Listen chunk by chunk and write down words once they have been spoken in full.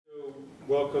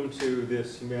Welcome to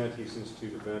this Humanities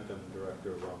Institute event. I'm the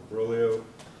director Ron Berlio,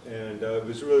 and it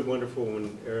was really wonderful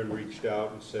when Aaron reached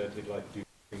out and said he'd like to do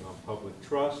something on public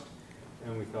trust,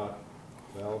 and we thought,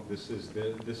 well, this is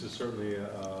certainly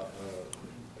a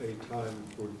time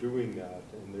for doing that,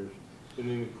 and there's been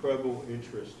an incredible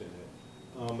interest in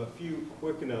it. A few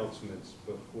quick announcements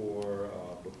before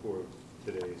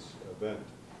today's event.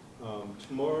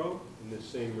 Tomorrow, in this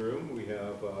same room, we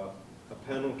have a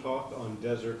panel talk on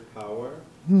desert power.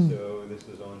 So this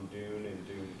is on Dune and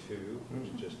Dune 2,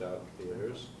 which is just out in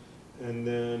theaters. And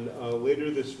then later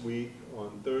this week,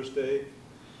 on Thursday,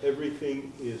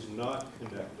 Everything is Not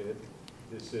Connected.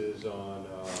 This is on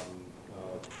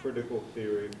critical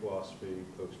theory, philosophy,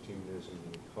 post-humanism,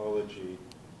 and ecology,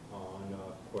 on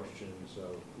questions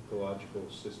of ecological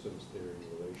systems theory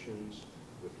relations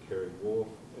with Carrie Wolf,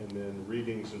 and then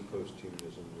readings in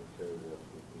post-humanism with Carrie Wolf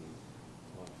will be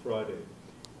on Friday.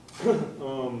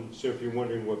 So if you're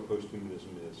wondering what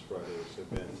post-humanism is, Friday's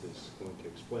event is going to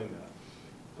explain that.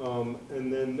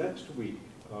 And then next week,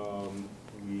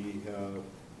 we have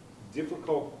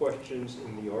difficult questions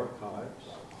in the archives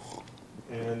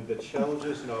and the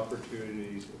challenges and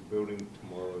opportunities of building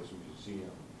tomorrow's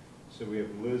museum. So we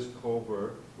have Liz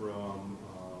Culver from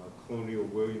Colonial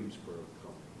Williamsburg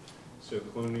coming. So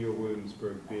Colonial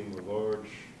Williamsburg being a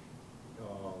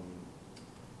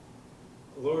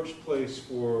large place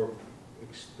for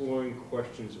exploring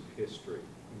questions of history.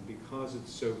 And because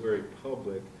it's so very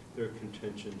public, there are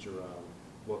contentions around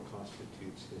what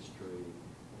constitutes history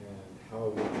and how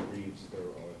one reads their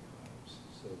archives.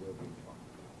 So they'll be talking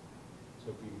about that.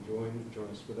 So if you can join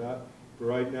us for that. For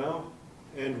right now,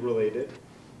 and related,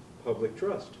 public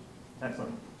trust.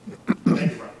 Excellent.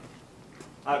 Thank you, Brian.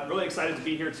 I'm really excited to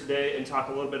be here today and talk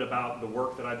a little bit about the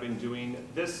work that I've been doing.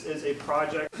 This is a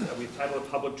project that we've titled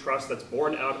Public Trust that's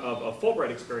born out of a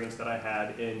Fulbright experience that I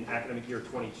had in academic year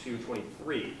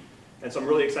 22-23. And so I'm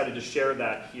really excited to share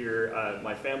that here.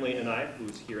 My family and I,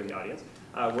 who's here in the audience,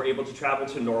 were able to travel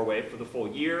to Norway for the full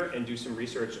year and do some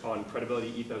research on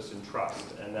credibility, ethos, and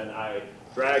trust. And then I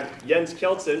dragged Jens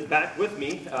Kjeldsen back with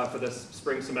me for this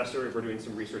spring semester. We're doing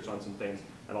some research on some things,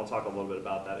 and I'll talk a little bit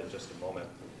about that in just a moment.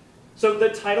 So the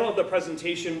title of the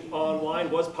presentation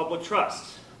online was Public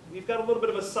Trust. We've got a little bit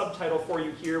of a subtitle for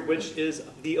you here, which is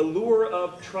the allure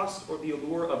of trust or the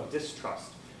allure of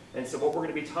distrust. And so what we're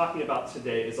going to be talking about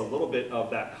today is a little bit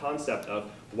of that concept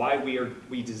of why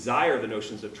we desire the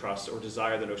notions of trust or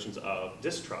desire the notions of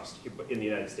distrust in the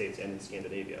United States and in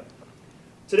Scandinavia.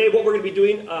 Today what we're going to be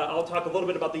doing, I'll talk a little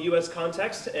bit about the US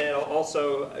context, and I'll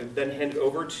also then hand it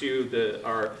over to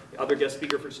our other guest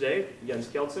speaker for today, Jens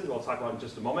Kjeldsen, who I'll talk about in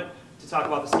just a moment, to talk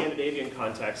about the Scandinavian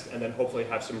context and then hopefully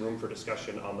have some room for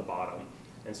discussion on the bottom.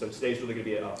 And so today's really going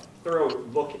to be a thorough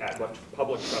look at what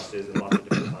public trust is in lots of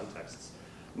different contexts.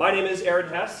 My name is Aaron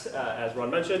Hess. As Ron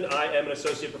mentioned, I am an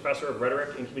associate professor of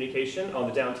rhetoric and communication on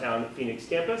the downtown Phoenix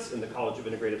campus in the College of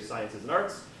Integrative Sciences and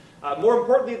Arts. More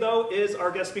importantly, though, is our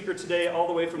guest speaker today, all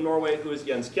the way from Norway, who is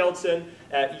Jens Kjeldsen.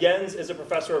 Jens is a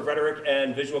professor of rhetoric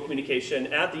and visual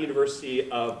communication at the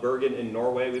University of Bergen in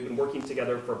Norway. We've been working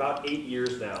together for about 8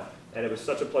 years now, and it was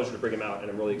such a pleasure to bring him out,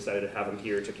 and I'm really excited to have him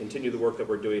here to continue the work that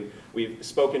we're doing. We've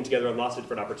spoken together on lots of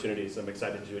different opportunities, and I'm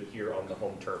excited to do it here on the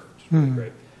home turf, which is really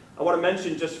great. I want to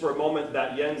mention just for a moment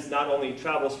that Jens not only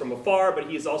travels from afar, but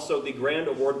he's also the grand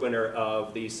award winner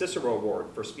of the Cicero Award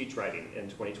for speechwriting in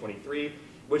 2023.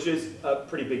 Which is a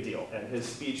pretty big deal. And his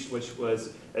speech, which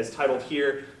was as titled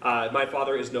here, My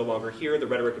Father is No Longer Here, The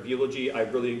Rhetoric of Eulogy, I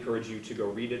really encourage you to go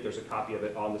read it. There's a copy of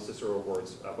it on the Cicero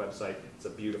Awards website. It's a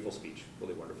beautiful speech,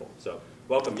 really wonderful. So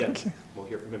welcome, Jens. We'll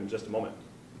hear from him in just a moment.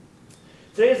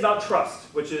 Today is about trust,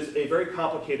 which is a very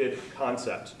complicated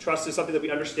concept. Trust is something that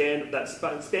we understand that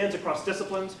spans across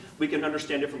disciplines. We can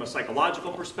understand it from a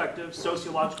psychological perspective,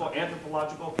 sociological,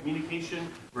 anthropological, communication,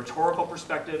 rhetorical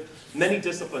perspective. Many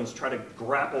disciplines try to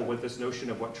grapple with this notion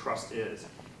of what trust is.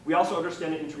 We also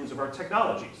understand it in terms of our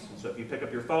technologies. So if you pick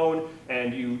up your phone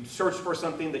and you search for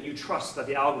something that you trust that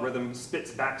the algorithm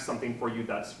spits back something for you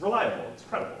that's reliable, it's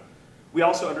credible. We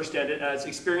also understand it as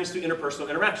experience through interpersonal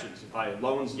interactions. If I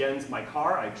loan Jens my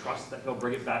car, I trust that he'll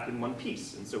bring it back in one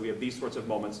piece. And so we have these sorts of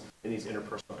moments in these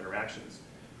interpersonal interactions.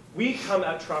 We come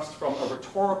at trust from a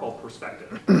rhetorical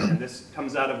perspective. And this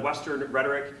comes out of Western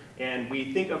rhetoric. And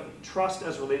we think of trust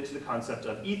as related to the concept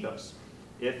of ethos.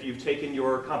 If you've taken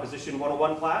your Composition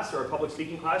 101 class or a public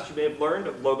speaking class, you may have learned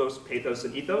of logos, pathos,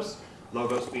 and ethos.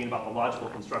 Logos being about the logical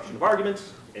construction of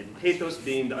arguments, and pathos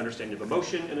being the understanding of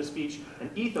emotion in a speech, and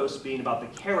ethos being about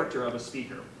the character of a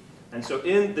speaker. And so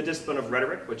in the discipline of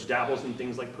rhetoric, which dabbles in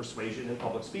things like persuasion and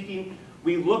public speaking,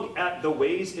 We look at the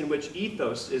ways in which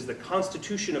ethos is the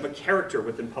constitution of a character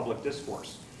within public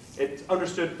discourse. It's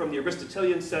understood from the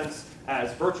Aristotelian sense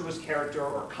as virtuous character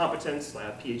or competence,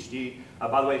 PhD.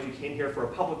 By the way, if you came here for a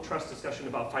public trust discussion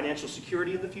about financial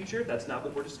security in the future, that's not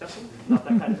what we're discussing, not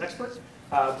that kind of expert.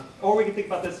 Or we can think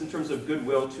about this in terms of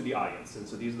goodwill to the audience. And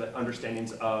so these are the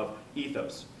understandings of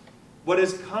ethos. What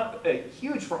is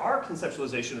huge for our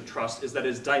conceptualization of trust is that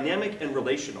it's dynamic and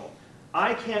relational.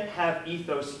 I can't have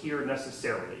ethos here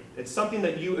necessarily. It's something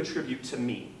that you attribute to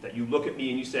me, that you look at me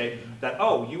and you say that,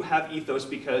 oh, you have ethos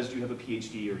because you have a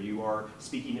PhD or you are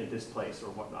speaking at this place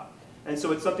or whatnot. And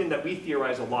so it's something that we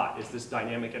theorize a lot, is this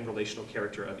dynamic and relational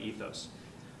character of ethos.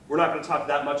 We're not going to talk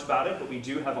that much about it, but we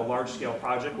do have a large-scale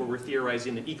project where we're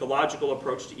theorizing an ecological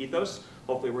approach to ethos.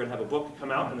 Hopefully we're going to have a book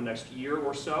come out in the next year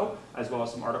or so, as well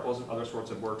as some articles and other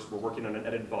sorts of works. We're working on an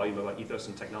edited volume about ethos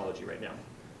and technology right now.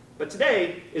 But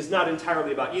today is not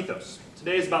entirely about ethos.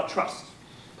 Today is about trust,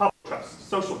 public trust,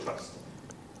 social trust.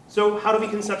 So how do we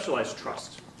conceptualize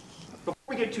trust? Before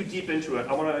we get too deep into it,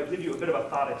 I want to give you a bit of a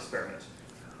thought experiment.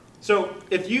 So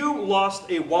if you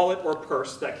lost a wallet or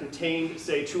purse that contained,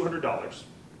 say, $200,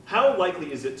 how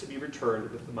likely is it to be returned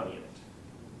with the money in it?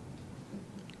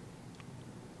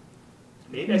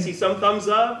 Maybe I see some thumbs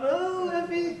up. Oh,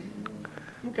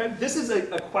 okay. This is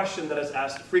a question that is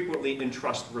asked frequently in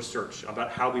trust research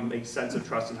about how we make sense of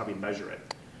trust and how we measure it.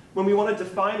 When we want to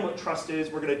define what trust is,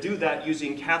 we're going to do that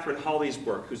using Catherine Hawley's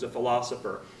work, who's a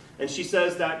philosopher. And she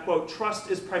says that, quote, trust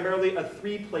is primarily a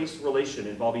three-place relation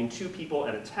involving two people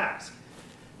and a task.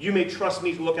 You may trust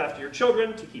me to look after your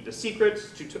children, to keep a secret,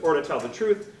 or to tell the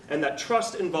truth, and that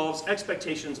trust involves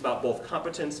expectations about both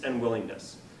competence and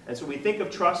willingness. And so we think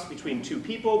of trust between two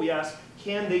people. We ask,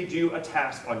 can they do a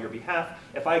task on your behalf?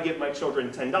 If I give my children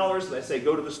 $10 and I say,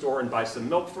 go to the store and buy some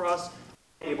milk for us, are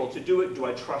they able to do it? Do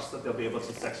I trust that they'll be able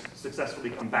to successfully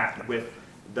come back with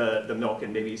the milk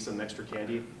and maybe some extra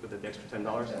candy with the extra $10?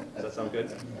 Does that sound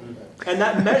good? And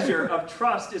that measure of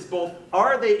trust is both,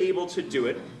 are they able to do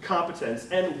it, competence,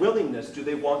 and willingness, do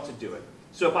they want to do it?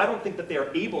 So if I don't think that they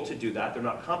are able to do that, they're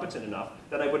not competent enough,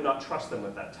 then I would not trust them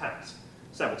with that task.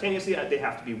 Simultaneously, they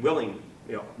have to be willing,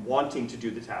 wanting to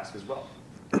do the task as well.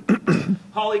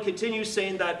 Hawley continues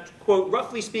saying that, quote,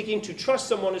 roughly speaking, to trust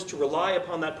someone is to rely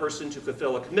upon that person to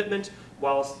fulfill a commitment,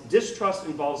 whilst distrust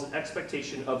involves an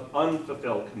expectation of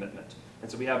unfulfilled commitment. And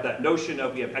so we have that notion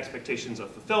of we have expectations of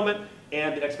fulfillment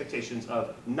and the expectations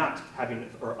of not having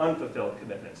or unfulfilled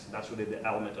commitments. And that's really the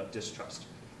element of distrust.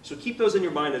 So keep those in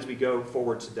your mind as we go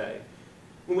forward today.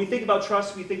 When we think about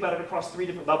trust, we think about it across three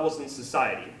different levels in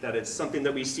society. That it's something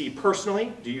that we see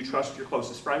personally. Do you trust your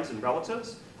closest friends and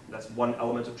relatives? That's one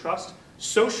element of trust.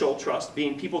 Social trust,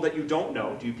 being people that you don't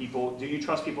know. Do you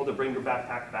trust people to bring your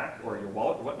backpack back or your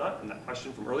wallet or whatnot, in that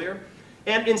question from earlier?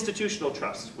 And institutional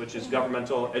trust, which is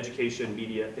governmental, education,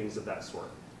 media, things of that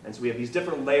sort. And so we have these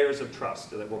different layers of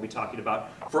trust that we'll be talking about.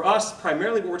 For us,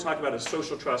 primarily what we're talking about is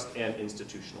social trust and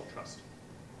institutional trust.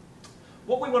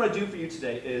 What we want to do for you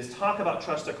today is talk about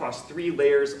trust across three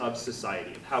layers of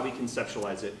society, of how we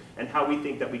conceptualize it, and how we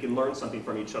think that we can learn something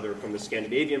from each other from the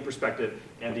Scandinavian perspective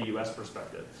and the US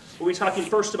perspective. We'll be talking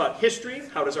first about history.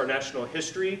 How does our national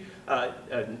history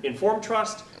inform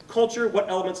trust? Culture, what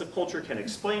elements of culture can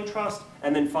explain trust?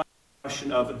 And then finally, the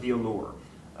question of the allure.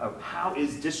 How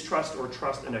is distrust or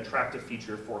trust an attractive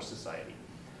feature for society?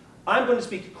 I'm going to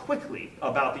speak quickly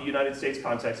about the United States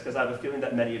context because I have a feeling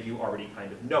that many of you already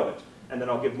kind of know it. And then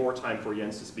I'll give more time for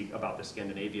Jens to speak about the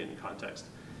Scandinavian context.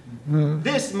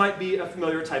 This might be a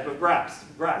familiar type of graph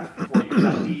for you.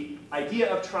 That the idea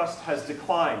of trust has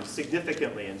declined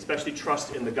significantly, and especially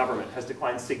trust in the government has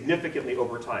declined significantly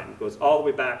over time. It goes all the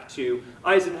way back to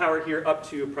Eisenhower here up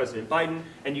to President Biden,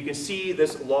 and you can see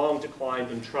this long decline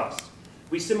in trust.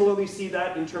 We similarly see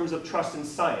that in terms of trust in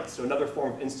science, so another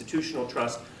form of institutional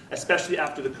trust. Especially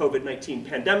after the COVID-19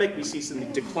 pandemic, we see some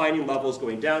declining levels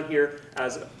going down here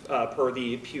as per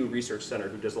the Pew Research Center,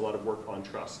 who does a lot of work on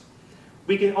trust.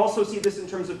 We can also see this in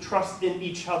terms of trust in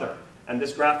each other. And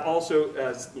this graph also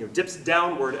dips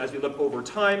downward as we look over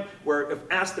time, where if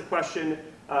asked the question,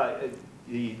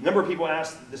 the number of people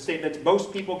asked the statement,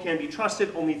 most people can be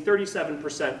trusted, only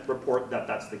 37% report that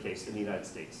that's the case in the United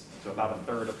States. So about a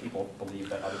third of people believe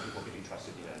that other people can be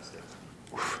trusted in the United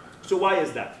States. So why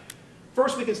is that?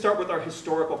 First, we can start with our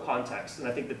historical context, and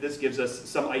I think that this gives us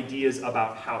some ideas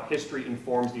about how history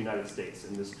informs the United States.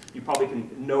 And this, you probably can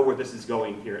know where this is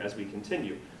going here as we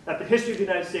continue. That the history of the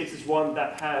United States is one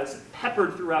that has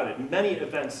peppered throughout it many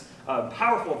events,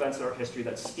 powerful events in our history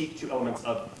that speak to elements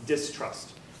of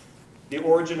distrust. The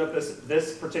origin of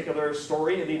this particular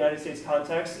story in the United States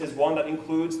context is one that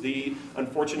includes the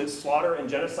unfortunate slaughter and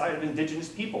genocide of indigenous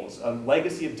peoples, a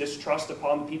legacy of distrust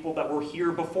upon people that were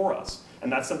here before us.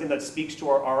 And that's something that speaks to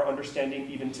our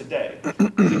understanding even today.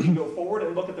 We can go forward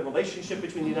and look at the relationship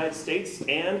between the United States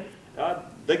and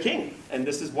the king. And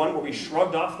this is one where we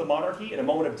shrugged off the monarchy in a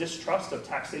moment of distrust, of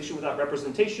taxation without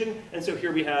representation. And so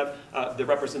here we have the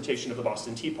representation of the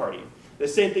Boston Tea Party. The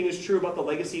same thing is true about the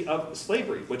legacy of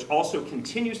slavery, which also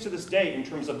continues to this day in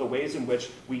terms of the ways in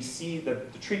which we see the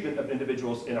treatment of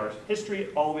individuals in our history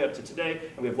all the way up to today.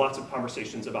 And we have lots of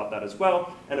conversations about that as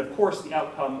well. And of course, the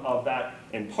outcome of that,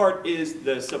 in part, is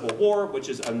the Civil War, which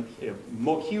is a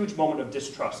huge moment of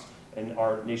distrust in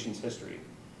our nation's history.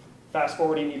 Fast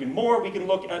forwarding even more, we can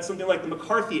look at something like the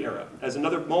McCarthy era as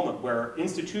another moment where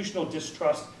institutional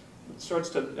distrust starts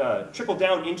to trickle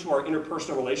down into our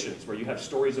interpersonal relations, where you have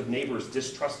stories of neighbors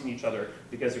distrusting each other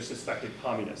because they're suspected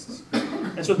communists.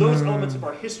 And so those elements of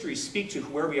our history speak to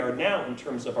where we are now in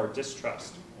terms of our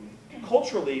distrust.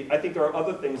 Culturally, I think there are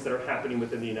other things that are happening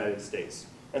within the United States.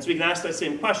 And so we can ask that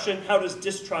same question: how does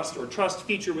distrust or trust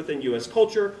feature within US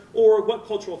culture, or what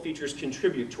cultural features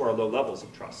contribute to our low levels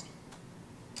of trust?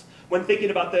 When thinking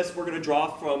about this, we're going to draw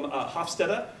from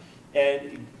Hofstede,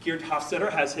 and Geert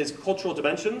Hofstede has his cultural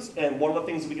dimensions, and one of the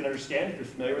things we can understand, if you're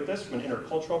familiar with this from an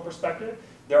intercultural perspective,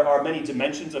 there are many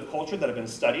dimensions of culture that have been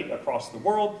studied across the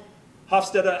world.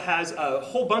 Hofstede has a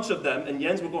whole bunch of them, and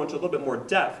Jens will go into a little bit more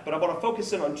depth, but I want to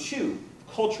focus in on two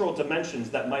cultural dimensions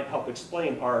that might help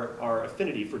explain our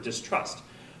affinity for distrust.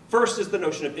 First is the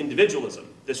notion of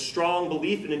individualism, this strong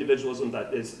belief in individualism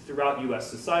that is throughout US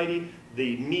society,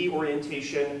 the me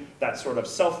orientation, that sort of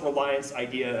self-reliance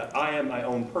idea that I am my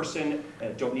own person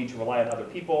and don't need to rely on other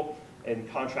people, in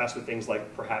contrast with things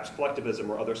like perhaps collectivism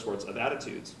or other sorts of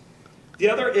attitudes. The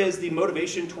other is the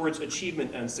motivation towards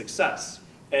achievement and success.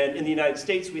 And in the United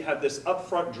States, we have this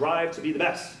upfront drive to be the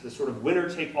best, this sort of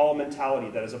winner-take-all mentality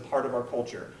that is a part of our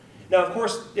culture. Now, of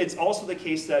course, it's also the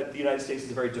case that the United States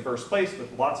is a very diverse place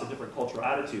with lots of different cultural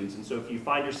attitudes. And so if you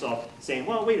find yourself saying,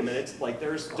 well, wait a minute, it's like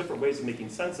there's different ways of making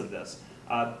sense of this,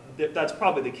 that's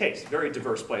probably the case. Very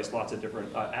diverse place, lots of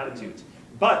different attitudes.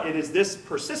 But it is this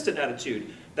persistent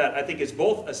attitude that I think is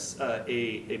both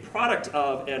a product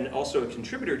of and also a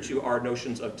contributor to our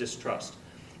notions of distrust.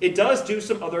 It does do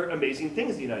some other amazing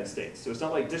things in the United States. So it's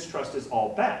not like distrust is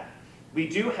all bad. We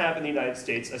do have in the United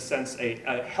States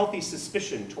a healthy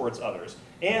suspicion towards others,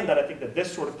 and that I think that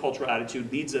this sort of cultural attitude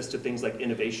leads us to things like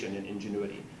innovation and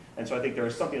ingenuity. And so I think there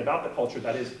is something about the culture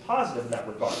that is positive in that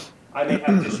regard. I may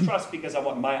have distrust because I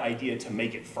want my idea to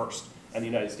make it first, and the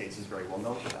United States is very well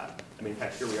known for that. I mean,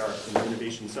 heck, here we are in the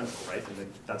innovation central, right?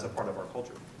 And that's a part of our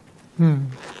culture.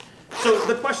 So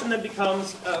the question then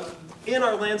becomes, in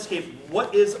our landscape,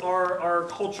 what is our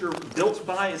culture built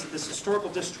by? Is it this historical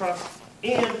distrust?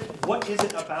 And what is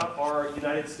it about our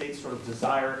United States sort of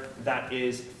desire that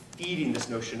is feeding this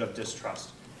notion of distrust?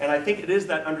 And I think it is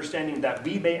that understanding that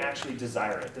we may actually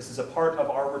desire it. This is a part of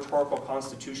our rhetorical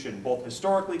constitution, both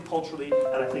historically, culturally,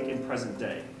 and I think in present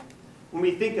day. When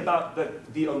we think about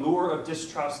the allure of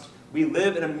distrust, we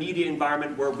live in a media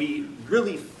environment where we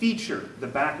really feature the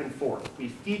back and forth. We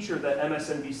feature the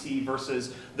MSNBC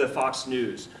versus the Fox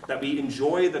News, that we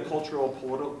enjoy the cultural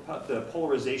the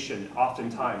polarization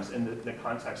oftentimes in the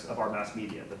context of our mass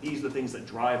media, that these are the things that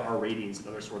drive our ratings and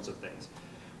other sorts of things.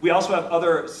 We also have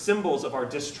other symbols of our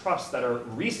distrust that are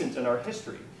recent in our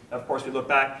history. Of course, we look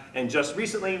back, and just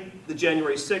recently, the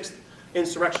January 6th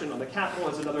insurrection on the Capitol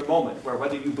is another moment where,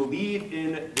 whether you believe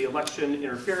in the election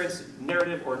interference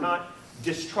narrative or not,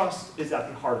 distrust is at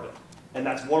the heart of it. And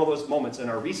that's one of those moments in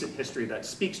our recent history that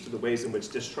speaks to the ways in which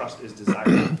distrust is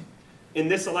desired. In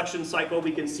this election cycle,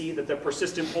 we can see that the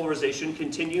persistent polarization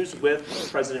continues with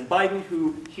President Biden,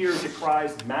 who here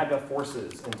decries MAGA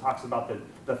forces and talks about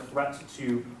the threat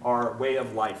to our way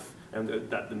of life, and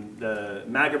that the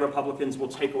MAGA Republicans will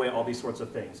take away all these sorts of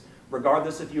things.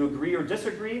 Regardless if you agree or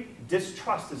disagree,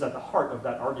 distrust is at the heart of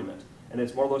that argument. And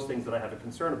it's one of those things that I have a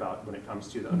concern about when it comes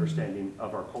to the understanding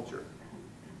of our culture.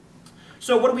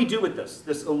 So what do we do with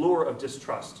this allure of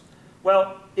distrust?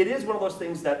 Well, it is one of those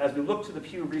things that as we look to the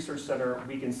Pew Research Center,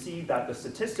 we can see that the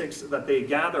statistics that they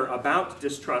gather about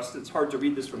distrust, it's hard to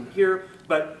read this from here,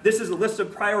 but this is a list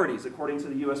of priorities according to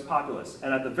the US populace.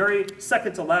 And at the very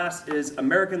second to last is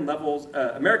Americans'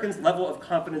 level of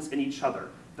confidence in each other,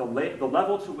 the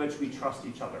level to which we trust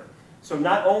each other. So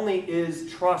not only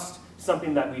is trust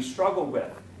something that we struggle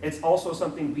with, it's also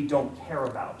something we don't care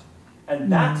about. And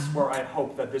that's where I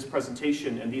hope that this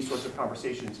presentation and these sorts of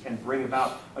conversations can bring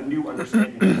about a new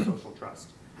understanding of social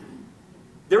trust.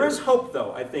 There is hope,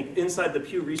 though, I think, inside the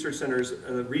Pew Research Centers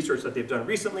and the research that they've done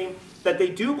recently, that they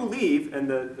do believe, and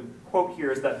the quote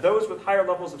here is that those with higher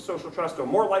levels of social trust are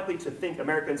more likely to think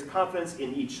Americans' confidence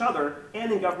in each other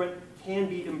and in government can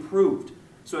be improved.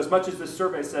 So as much as this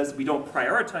survey says we don't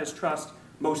prioritize trust,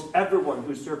 most everyone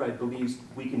who's surveyed believes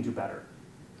we can do better.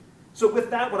 So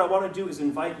with that, what I want to do is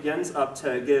invite Jens up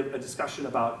to give a discussion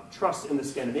about trust in the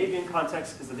Scandinavian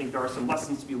context, because I think there are some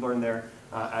lessons to be learned there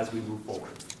as we move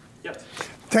forward. Yes.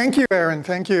 Thank you, Aaron.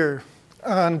 Thank you.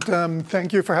 And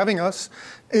thank you for having us.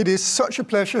 It is such a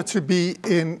pleasure to be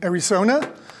in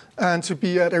Arizona and to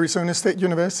be at Arizona State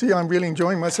University. I'm really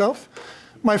enjoying myself.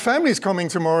 My family is coming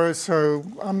tomorrow, so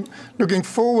I'm looking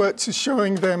forward to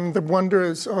showing them the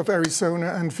wonders of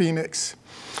Arizona and Phoenix.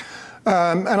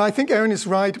 And I think Aaron is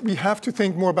right. We have to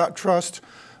think more about trust.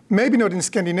 Maybe not in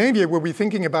Scandinavia, where we're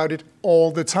thinking about it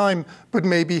all the time, but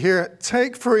maybe here.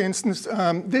 Take, for instance,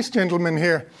 this gentleman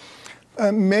here.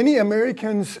 Many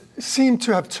Americans seem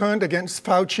to have turned against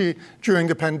Fauci during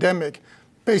the pandemic,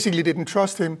 basically didn't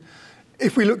trust him.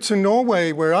 If we look to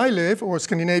Norway, where I live, or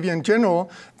Scandinavia in general,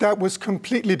 that was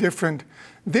completely different.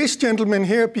 This gentleman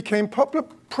here became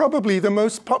probably the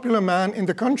most popular man in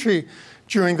the country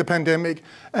during the pandemic,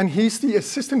 and he's the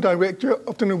assistant director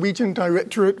of the Norwegian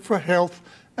Directorate for Health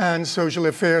and Social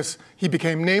Affairs. He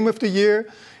became Name of the Year,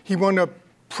 he won a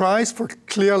prize for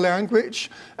clear language,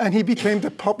 and he became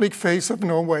the public face of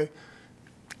Norway.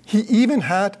 He even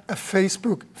had a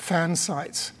Facebook fan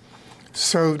site.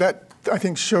 So that, I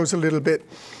think, shows a little bit.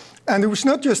 And it was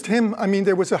not just him. I mean,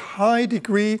 there was a high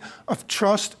degree of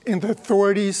trust in the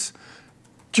authorities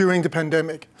during the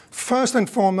pandemic. First and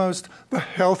foremost, the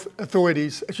health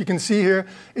authorities. As you can see here,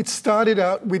 it started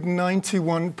out with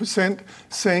 91%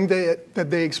 saying that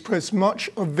they express much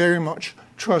or very much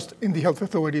trust in the health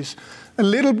authorities. A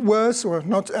little worse, or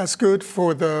not as good,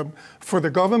 for the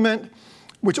government,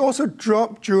 which also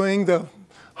dropped during the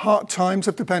hard times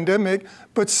of the pandemic,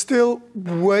 but still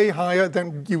way higher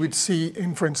than you would see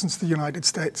in, for instance, the United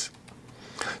States.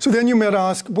 So then you might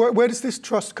ask, where does this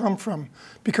trust come from?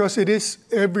 Because it is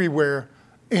everywhere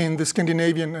in the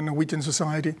Scandinavian and Norwegian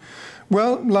society.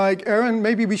 Well, like Aaron,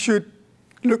 maybe we should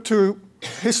look to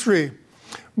history.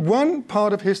 One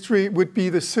part of history would be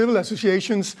the civil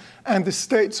associations and the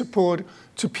state support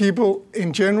to people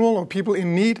in general or people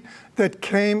in need that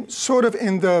came sort of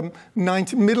in the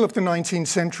middle of the 19th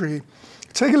century.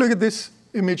 Take a look at this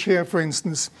image here, for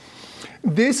instance.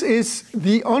 This is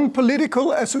the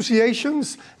Unpolitical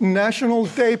Associations National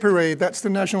Day Parade. That's the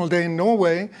National Day in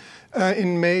Norway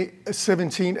in May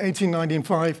 17,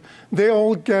 1895. They're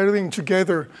all gathering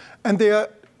together, and they are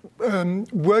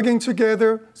working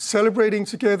together, celebrating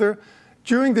together.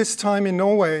 During this time in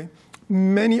Norway,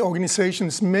 many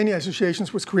organizations, many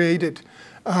associations was created.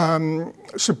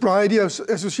 Sobriety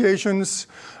associations,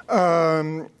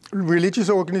 religious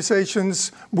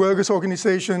organizations, workers'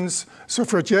 organizations,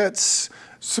 suffragettes,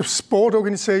 sport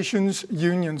organizations,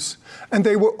 unions. And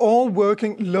they were all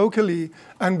working locally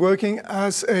and working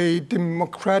as a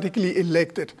democratically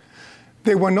elected.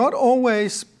 They were not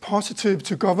always positive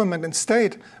to government and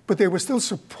state, but they were still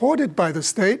supported by the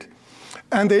state,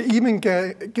 and they even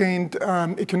gained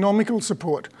economical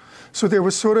support. So there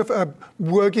was sort of a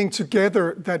working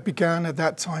together that began at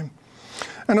that time.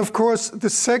 And of course, the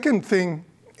second thing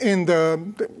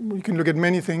we can look at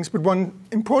many things, but one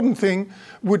important thing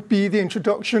would be the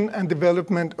introduction and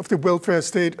development of the welfare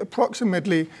state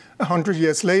approximately 100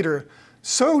 years later.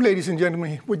 So, ladies and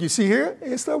gentlemen, what you see here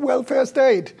is the welfare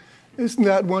state. Isn't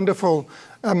that wonderful?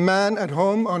 A man at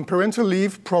home on parental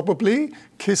leave, probably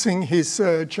kissing his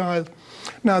child.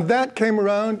 Now that came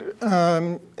around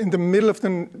in the middle of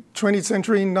the 20th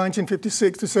century,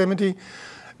 1956 to 70.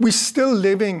 We're still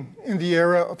living in the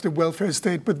era of the welfare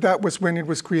state, but that was when it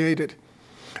was created.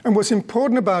 And what's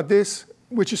important about this,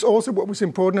 which is also what was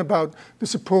important about the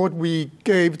support we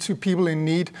gave to people in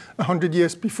need 100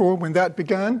 years before when that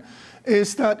began,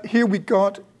 is that here we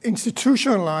got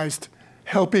institutionalized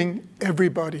helping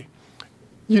everybody.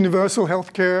 Universal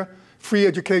health care, free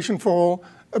education for all,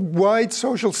 a wide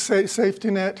social safety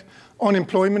net,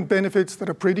 unemployment benefits that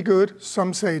are pretty good,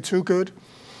 some say too good.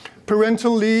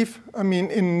 Parental leave, I mean,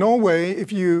 in Norway,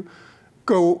 if you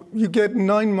get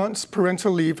 9 months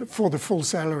parental leave for the full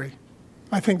salary.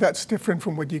 I think that's different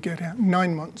from what you get here,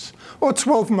 9 months, or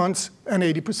 12 months and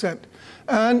 80%.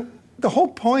 And the whole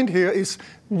point here is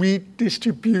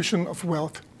redistribution of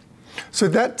wealth. So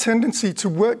that tendency to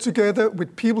work together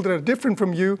with people that are different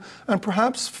from you, and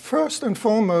perhaps first and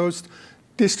foremost,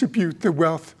 distribute the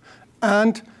wealth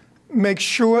and make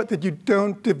sure that you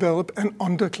don't develop an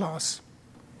underclass.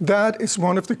 That is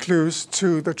one of the clues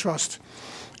to the trust.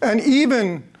 And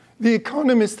even The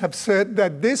economists have said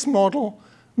that this model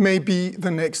may be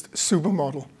the next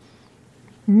supermodel,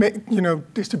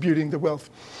 distributing the wealth.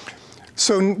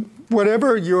 So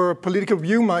whatever your political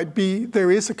view might be,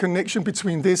 there is a connection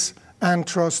between this and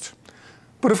trust.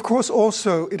 But of course,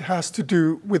 also, it has to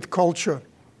do with culture.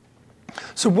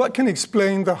 So what can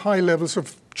explain the high levels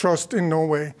of trust in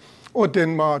Norway or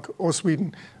Denmark or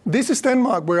Sweden? This is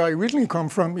Denmark, where I originally come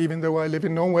from, even though I live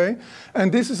in Norway.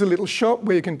 And this is a little shop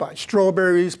where you can buy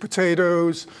strawberries,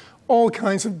 potatoes, all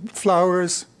kinds of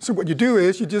flowers. So what you do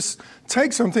is you just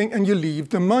take something and you leave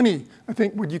the money. I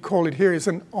think what you call it here is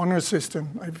an honor system,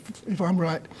 if I'm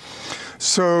right.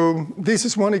 So this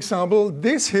is one example.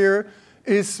 This here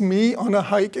is me on a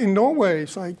hike in Norway.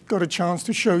 So I got a chance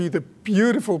to show you the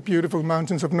beautiful, beautiful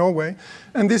mountains of Norway.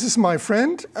 And this is my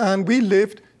friend, and we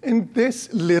lived in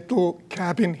this little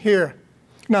cabin here.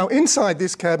 Now, inside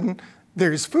this cabin,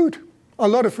 there is food, a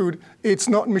lot of food. It's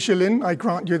not Michelin, I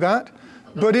grant you that,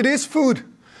 but it is food.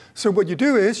 So what you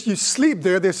do is you sleep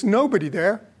there, there's nobody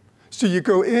there. So you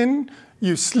go in,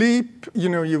 you sleep,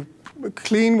 you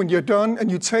clean when you're done, and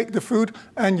you take the food,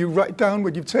 and you write down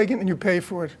what you've taken, and you pay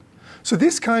for it. So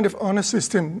this kind of honor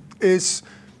system is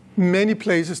many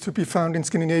places to be found in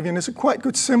Scandinavia, and it's a quite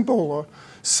good symbol or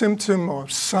symptom or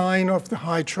sign of the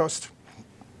high trust.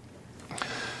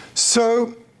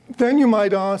 So then you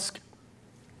might ask,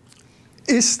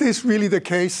 is this really the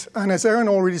case? And as Aaron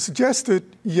already suggested,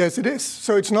 yes, it is.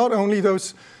 So it's not only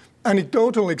those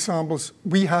anecdotal examples.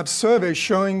 We have surveys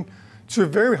showing to a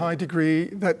very high degree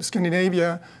that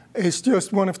Scandinavia is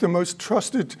just one of the most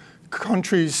trusted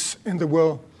countries in the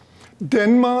world.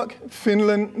 Denmark,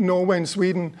 Finland, Norway, and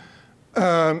Sweden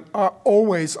are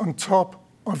always on top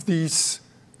of these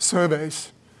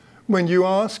surveys. When you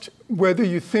ask whether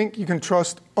you think you can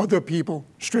trust other people,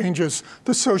 strangers,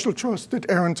 the social trust that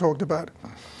Aaron talked about.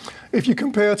 If you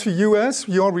compare to US,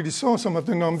 you already saw some of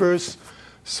the numbers.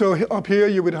 So up here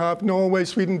you would have Norway,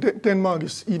 Sweden, Denmark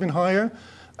is even higher.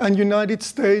 And United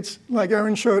States, like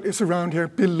Aaron showed, is around here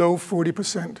below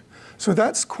 40%. So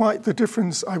that's quite the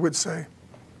difference, I would say.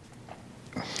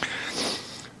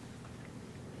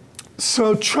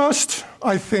 So trust,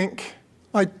 I think,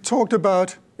 I talked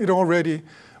about it already.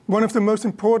 One of the most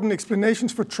important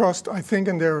explanations for trust, I think,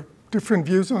 and there are different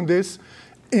views on this,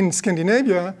 in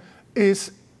Scandinavia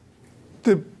is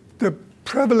the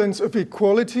prevalence of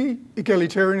equality,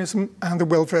 egalitarianism, and the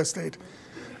welfare state.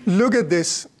 Look at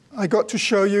this. I got to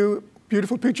show you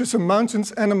beautiful pictures of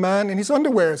mountains and a man in his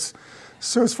underwears.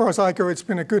 So as far as I go, it's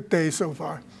been a good day so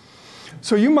far.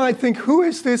 So you might think, who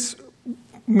is this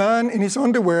man in his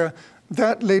underwear?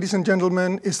 That, ladies and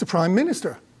gentlemen, is the Prime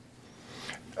Minister.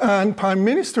 And Prime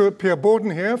Minister Per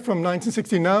Borten here from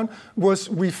 1969 was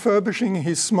refurbishing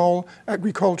his small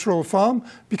agricultural farm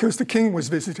because the king was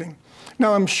visiting.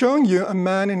 Now I'm showing you a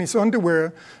man in his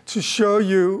underwear to show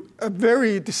you a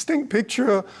very distinct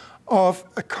picture of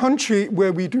a country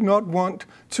where we do not want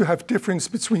to have difference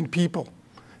between people.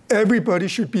 Everybody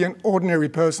should be an ordinary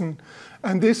person.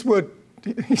 And this would,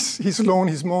 he's alone,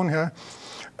 he's mourn here.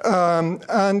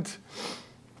 And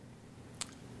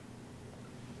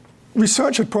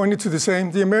research had pointed to the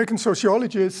same. The American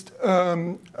sociologist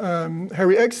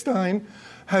Harry Eckstein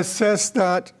has says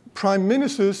that prime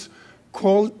ministers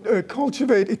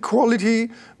cultivate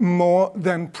equality more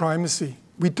than primacy.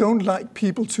 We don't like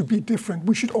people to be different.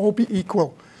 We should all be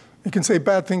equal. You can say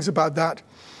bad things about that.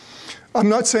 I'm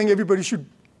not saying everybody should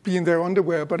be in their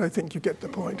underwear, but I think you get the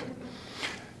point.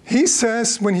 He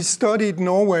says when he studied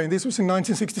Norway, and this was in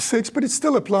 1966, but it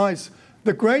still applies,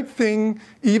 the great thing,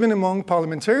 even among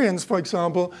parliamentarians, for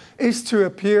example, is to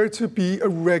appear to be a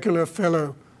regular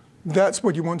fellow. That's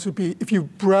what you want to be. If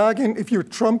you're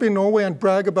Trump in Norway and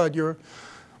brag about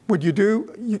what you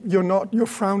do, you're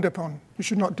frowned upon. You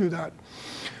should not do that.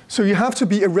 So you have to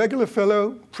be a regular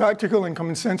fellow, practical and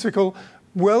commonsensical,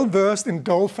 well-versed in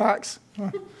dull facts,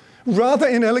 rather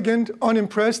inelegant,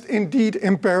 unimpressed, indeed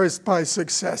embarrassed by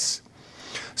success.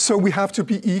 So we have to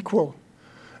be equal.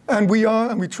 And we are,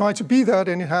 and we try to be that,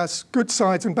 and it has good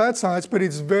sides and bad sides, but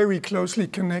it's very closely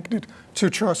connected to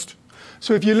trust.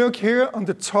 So if you look here on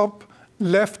the top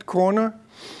left corner,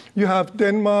 you have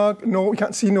Denmark. No, you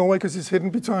can't see Norway because it's hidden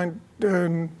behind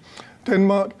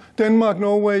Denmark,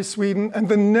 Norway, Sweden, and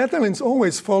the Netherlands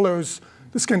always follows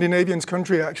the Scandinavian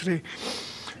country, actually.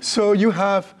 So you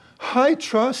have high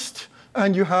trust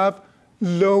and you have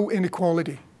low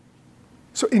inequality.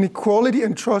 So inequality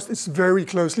and trust is very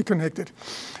closely connected.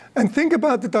 And think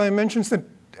about the dimensions that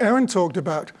Aaron talked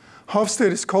about.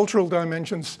 Hofstede's cultural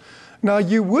dimensions. Now,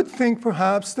 you would think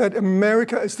perhaps that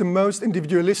America is the most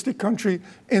individualistic country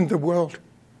in the world.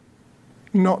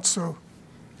 Not so.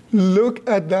 Look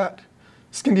at that.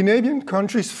 Scandinavian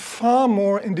countries far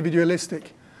more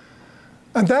individualistic.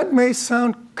 And that may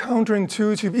sound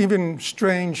counterintuitive, even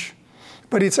strange,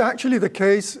 but it's actually the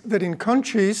case that in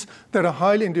countries that are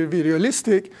highly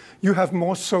individualistic, you have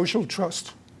more social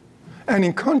trust. And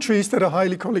in countries that are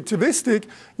highly collectivistic,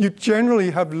 you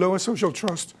generally have lower social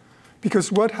trust.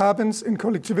 Because what happens in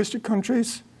collectivistic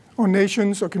countries, or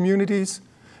nations, or communities,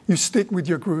 you stick with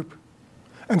your group.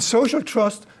 And social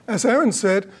trust, as Aaron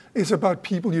said, is about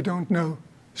people you don't know,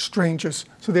 strangers.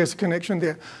 So there's a connection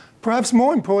there. Perhaps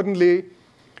more importantly,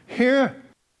 here,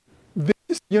 this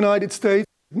is the United States,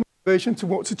 motivation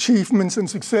towards achievements and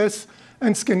success,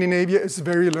 and Scandinavia is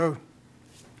very low.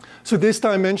 So this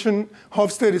dimension,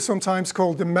 Hofstede is sometimes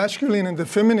called the masculine and the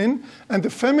feminine, and the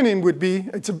feminine would be,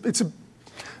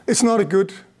 it's not a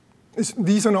good,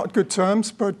 these are not good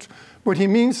terms, but what he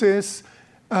means is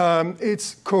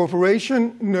it's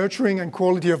cooperation, nurturing, and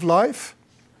quality of life.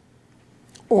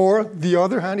 Or the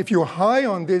other hand, if you're high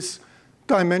on this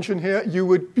dimension here, you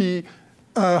would be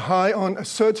high on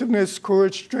assertiveness,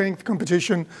 courage, strength,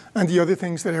 competition, and the other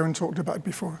things that Aaron talked about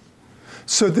before.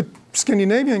 So the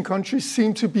Scandinavian countries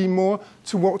seem to be more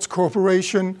towards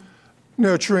cooperation,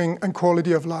 nurturing, and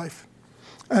quality of life.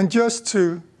 And just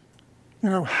to,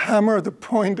 hammer the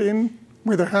point in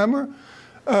with a hammer,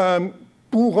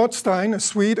 Bo Rothstein, a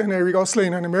Swede, and Erik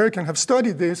Oslin, an American, have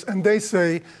studied this, and they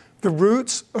say the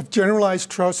roots of generalized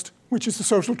trust, which is the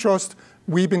social trust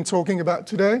we've been talking about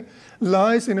today,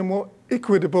 lies in a more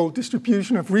equitable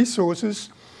distribution of resources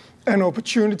and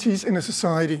opportunities in a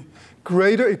society.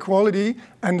 Greater equality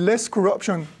and less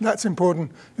corruption, that's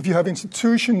important. If you have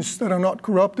institutions that are not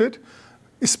corrupted,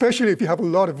 especially if you have a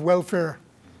lot of welfare,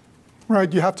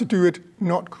 right? You have to do it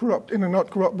not corrupt, in a not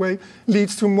corrupt way,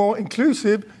 leads to more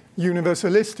inclusive,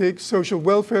 universalistic social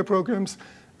welfare programs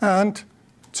and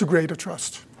to greater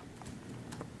trust.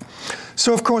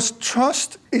 So of course,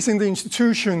 trust is in the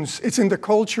institutions, it's in the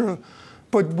culture,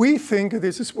 but we think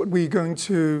this is what we're going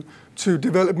to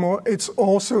develop more. It's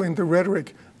also in the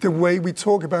rhetoric, the way we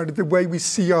talk about it, the way we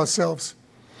see ourselves.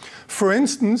 For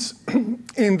instance,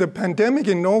 in the pandemic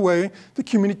in Norway, the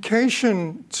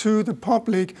communication to the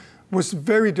public was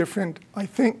very different, I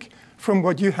think, from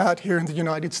what you had here in the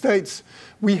United States.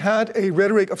 We had a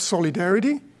rhetoric of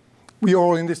solidarity. We're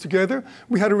all in this together.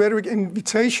 We had a rhetoric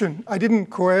invitation. I didn't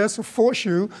coerce or force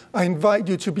you. I invite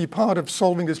you to be part of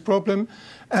solving this problem.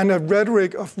 And a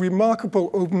rhetoric of remarkable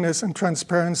openness and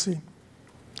transparency.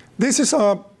 This is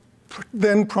our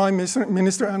then Prime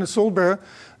Minister Anna Solberg,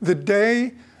 the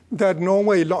day that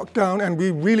Norway locked down, and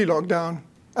we really locked down,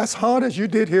 as hard as you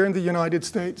did here in the United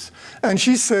States. And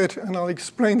she said, and I'll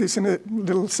explain this in a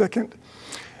little second,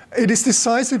 it is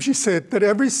decisive, she said, that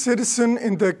every citizen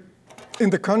in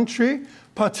the country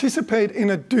participate in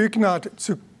a dugnad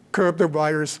to curb the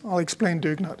virus. I'll explain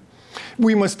dugnad.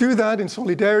 We must do that in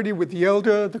solidarity with the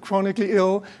elder, the chronically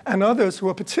ill, and others who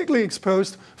are particularly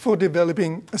exposed for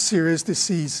developing a serious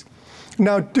disease.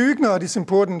 Now, dugnad is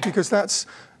important because that's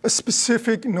a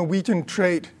specific Norwegian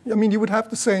trait. I mean, you would have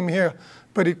the same here,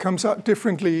 but it comes out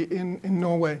differently in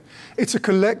Norway. It's a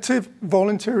collective,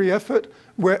 voluntary effort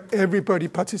where everybody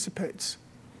participates.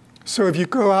 So if you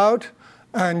go out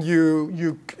and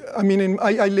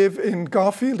I live in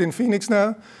Garfield in Phoenix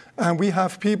now, and we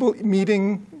have people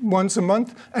meeting once a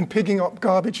month and picking up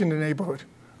garbage in the neighborhood.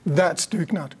 That's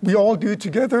dugnad. We all do it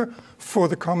together for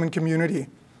the common community.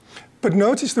 But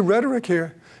notice the rhetoric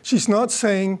here. She's not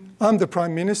saying, I'm the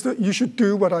prime minister, you should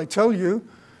do what I tell you.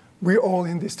 We're all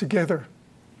in this together.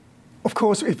 Of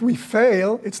course, if we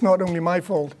fail, it's not only my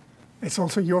fault, it's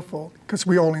also your fault, because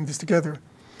we're all in this together.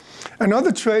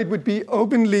 Another trait would be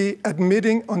openly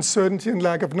admitting uncertainty and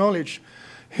lack of knowledge.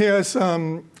 Here's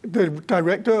the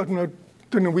director of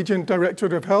the Norwegian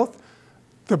Directorate of Health,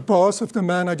 the boss of the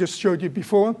man I just showed you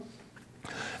before.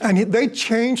 And they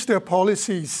changed their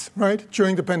policies, right,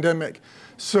 during the pandemic.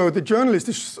 So the journalist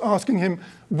is asking him,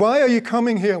 why are you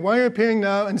coming here? Why are you appearing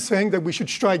now and saying that we should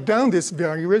strike down this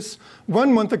virus?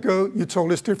 1 month ago, you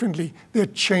told us differently. They're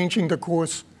changing the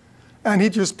course. And he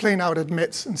just plain out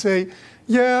admits and say,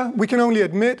 yeah, we can only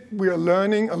admit we are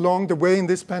learning along the way in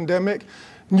this pandemic.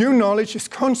 New knowledge is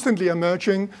constantly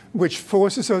emerging, which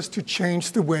forces us to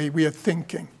change the way we are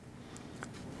thinking.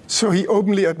 So he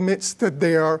openly admits that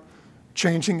they are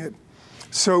changing it.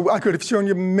 So I could have shown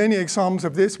you many examples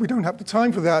of this. We don't have the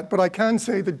time for that. But I can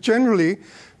say that generally,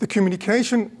 the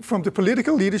communication from the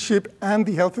political leadership and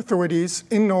the health authorities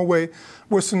in Norway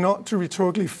was not to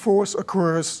rhetorically force or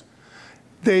coerce.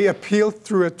 They appealed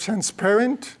through a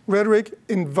transparent rhetoric,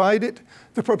 invited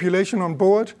the population on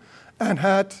board, and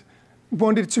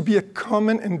wanted it to be a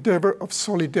common endeavor of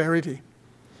solidarity.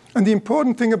 And the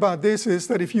important thing about this is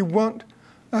that if you want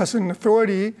as an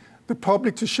authority, the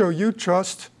public to show you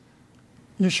trust,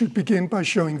 you should begin by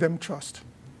showing them trust,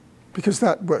 because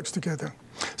that works together.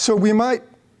 So we might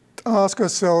ask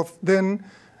ourselves then,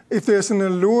 if there's an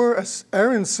allure, as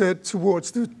Aaron said,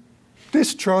 towards the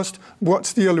distrust,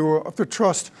 what's the allure of the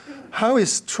trust? How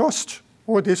is trust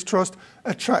or distrust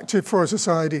attractive for a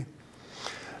society?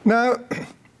 Now,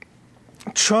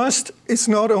 trust is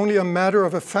not only a matter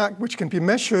of a fact which can be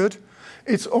measured,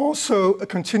 it's also a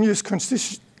continuous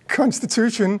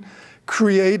constitution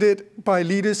created by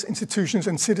leaders, institutions,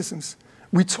 and citizens.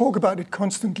 We talk about it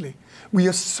constantly. We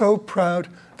are so proud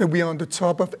that we are on the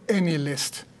top of any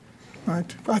list.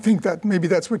 Right? I think that maybe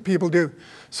that's what people do.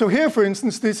 So here, for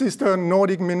instance, this is the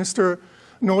Nordic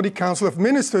Council of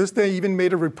Ministers. They even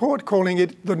made a report calling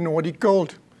it the Nordic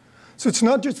Gold. So it's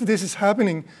not just that this is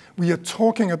happening, we are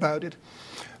talking about it.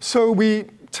 So we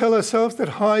tell ourselves that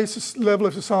high level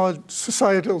of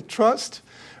societal trust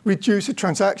reduces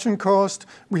transaction cost.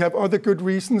 We have other good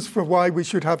reasons for why we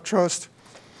should have trust.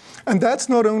 And that's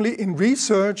not only in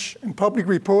research and public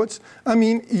reports, I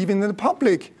mean even in the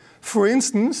public. For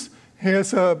instance,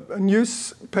 here's a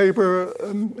newspaper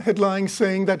headline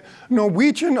saying that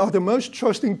Norwegians are the most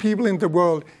trusting people in the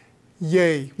world.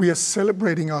 Yay, we are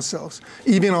celebrating ourselves.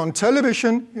 Even on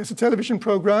television, here's a television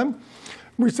program,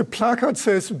 which the placard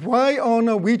says, why are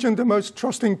Norwegians the most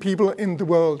trusting people in the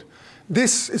world?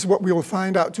 This is what we will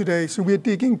find out today. So we're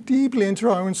digging deeply into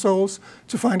our own souls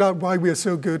to find out why we are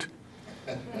so good.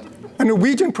 A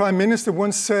Norwegian prime minister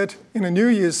once said in a New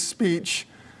Year's speech,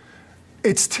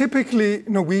 it's typically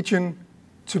Norwegian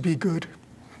to be good.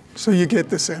 So you get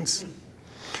the sense.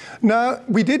 Now,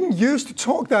 we didn't used to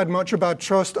talk that much about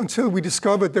trust until we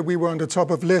discovered that we were on the top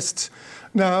of lists.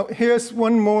 Now, here's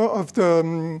one more of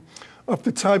the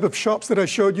type of shops that I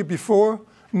showed you before.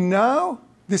 Now,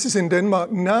 this is in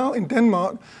Denmark. Now, in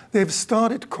Denmark, they've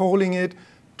started calling it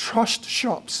trust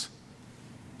shops.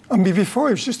 I mean, before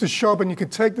it was just a shop and you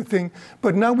could take the thing,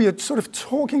 but now we are sort of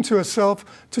talking to ourselves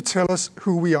to tell us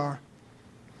who we are.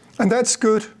 And that's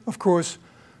good, of course.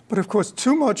 But of course,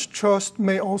 too much trust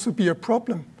may also be a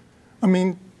problem. I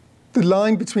mean, the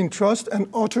line between trust and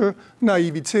utter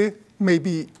naivete may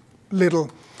be little.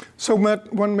 So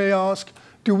one may ask,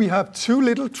 do we have too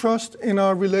little trust in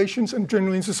our relations and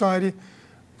generally in society?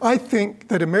 I think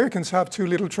that Americans have too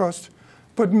little trust,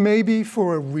 but maybe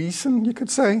for a reason, you could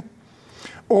say.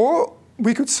 Or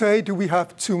we could say, do we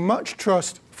have too much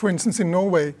trust, for instance, in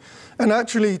Norway? And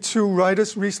actually, two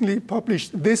writers recently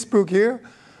published this book here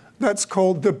that's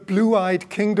called The Blue-Eyed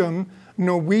Kingdom,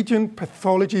 Norwegian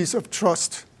Pathologies of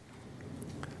Trust,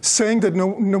 saying that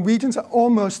Norwegians are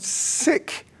almost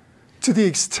sick to the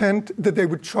extent that they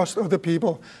would trust other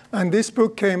people. And this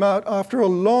book came out after a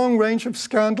long range of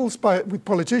scandals with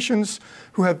politicians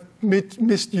who have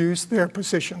misused their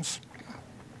positions.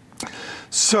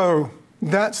 So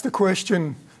that's the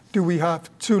question. Do we have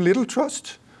too little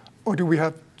trust, or do we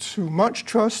have too much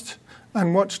trust?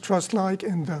 And what's trust like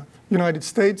in the United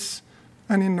States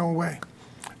and in Norway?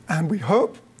 And we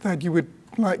hope that you would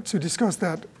like to discuss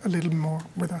that a little more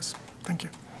with us. Thank you.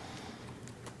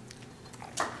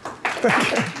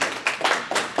 Thank you.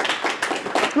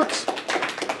 Whoops.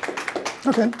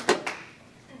 Okay.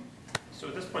 So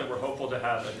at this point, we're hopeful to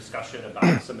have a discussion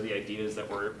about some of the ideas that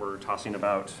we're tossing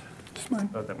about.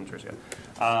 Oh, that one's yours,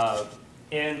 yeah.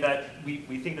 And that we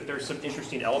think that there's some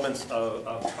interesting elements of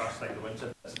trust that go into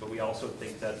this, but we also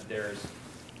think that there's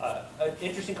an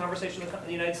interesting conversation in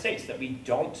the United States that we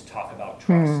don't talk about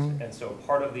trust. And so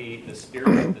part of the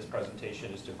spirit of this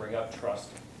presentation is to bring up trust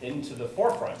into the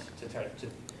forefront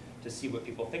to see what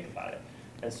people think about it.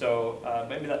 And so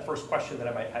maybe that first question that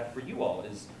I might have for you all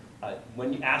is,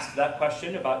 when you asked that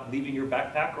question about leaving your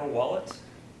backpack or wallet,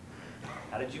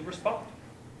 how did you respond?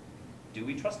 Do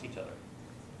we trust each other?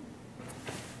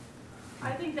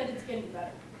 I think that it's getting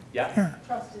better. Yeah?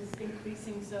 Trust is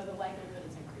increasing, so the likelihood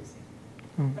is increasing.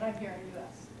 But I'm here in the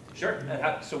U.S. Sure.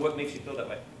 And so what makes you feel that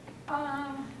way?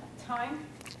 Time,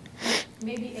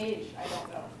 maybe age, I don't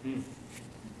know.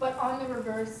 But on the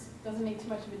reverse, doesn't make too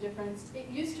much of a difference. It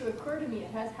used to occur to me,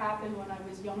 it has happened when I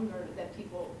was younger, that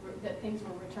things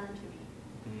were returned to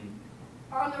me.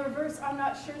 On the reverse, I'm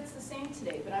not sure it's the same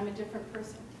today, but I'm a different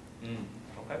person.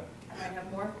 Okay. I might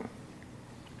have more.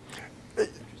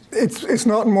 It's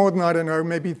not more than, I don't know,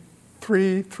 maybe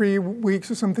three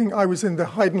weeks or something. I was in the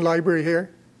Hayden Library here,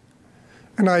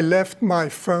 and I left my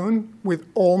phone with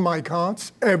all my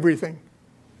cards, everything.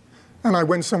 And I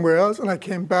went somewhere else, and I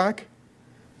came back,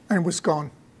 and it was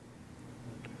gone.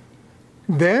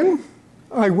 Then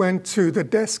I went to the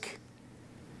desk,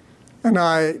 and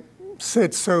I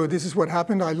said, so this is what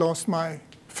happened. I lost my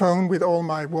phone with all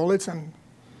my wallets, and,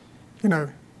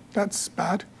 That's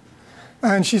bad.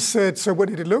 And she said, so what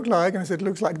did it look like? And I said, it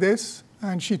looks like this.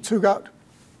 And she took out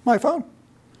my phone.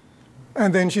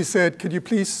 And then she said, could you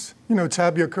please,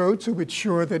 tab your code so we're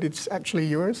sure that it's actually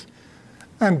yours?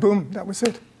 And boom, that was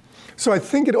it. So I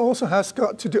think it also has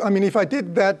got to do, if I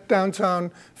did that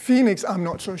downtown Phoenix, I'm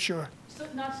not so sure. So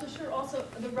not so sure. Also,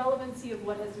 the relevancy of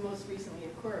what has most recently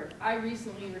occurred. I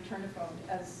recently returned a phone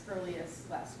as early as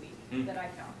last week that I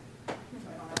found.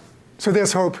 So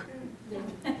there's hope. Yes.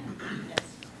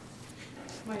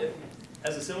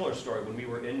 As a similar story, when we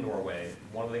were in Norway,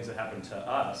 one of the things that happened to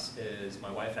us is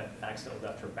my wife had accidentally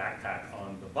left her backpack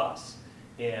on the bus.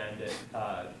 And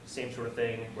same sort of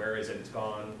thing, where is it? It's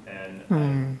gone.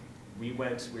 And we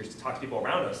were to talk to people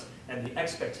around us, and the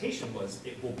expectation was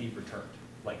it will be returned.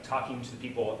 Like talking to the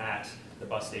people at the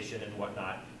bus station and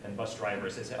whatnot, and bus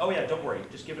drivers, they say, oh yeah, don't worry,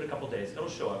 just give it a couple days, it'll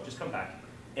show up, just come back.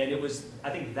 And I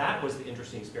think that was the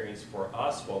interesting experience for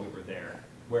us while we were there,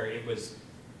 where it was,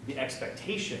 the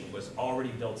expectation was already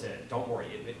built in. Don't worry,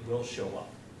 it will show up,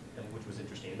 which was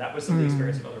interesting. And that was some of the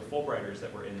experience of other Fulbrighters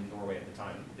that were in Norway at the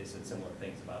time. They said similar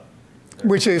things about.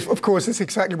 Which is, of course, is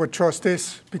exactly what trust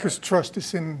is, because trust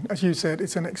is in, as you said,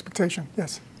 it's an expectation.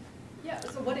 Yes. Yeah.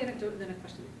 So what anecdote? Then a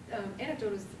question.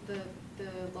 Anecdote is the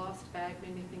lost bag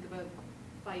made me think of a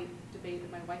fight debate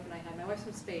that my wife and I had. My wife's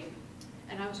from Spain.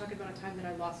 And I was talking about a time that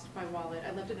I lost my wallet.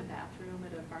 I left it in a bathroom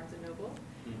at a Barnes & Noble,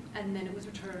 and then it was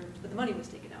returned, but the money was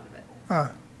taken out of it.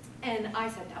 And I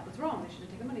said that was wrong. They should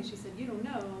have taken the money. She said, you don't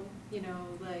know,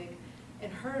 like,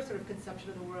 in her sort of conception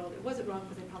of the world, it wasn't wrong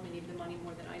because they probably needed the money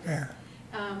more than I did.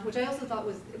 Yeah. Which I also thought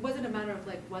it wasn't a matter of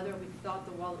like whether we thought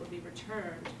the wallet would be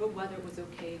returned, but whether it was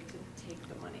okay to take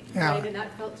the money. Yeah. Right? And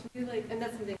that felt to me like, and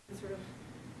that's something sort of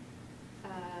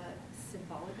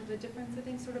symbolic of the difference, I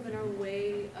think, sort of in our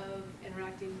way of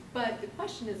interacting. But the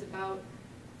question is about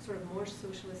sort of more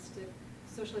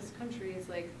socialist countries,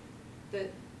 like the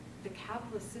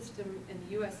capitalist system in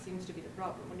the U.S. seems to be the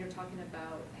problem when you're talking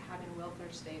about having a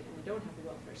welfare state, and we don't have a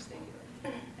welfare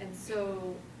state. And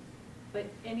so, but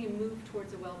any move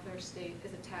towards a welfare state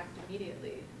is attacked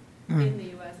immediately in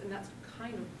the U.S., and that's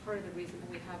kind of part of the reason that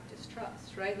we have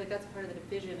distrust, right? Like that's part of the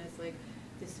division is like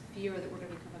this fear that we're going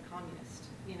to become a communist,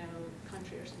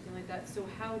 country or something like that. So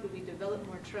how do we develop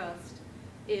more trust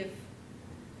if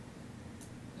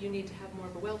you need to have more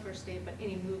of a welfare state, but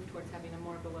any move towards having a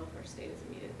more of a welfare state is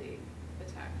immediately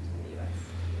attacked in the U.S.?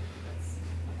 That's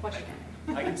a question.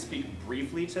 I can speak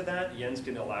briefly to that. Jens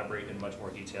can elaborate in much more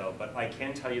detail, but I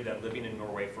can tell you that living in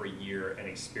Norway for a year and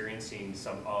experiencing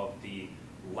some of the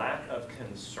lack of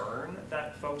concern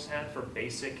that folks had for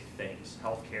basic things,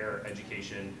 healthcare,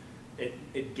 education,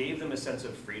 it gave them a sense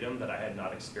of freedom that I had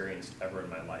not experienced ever in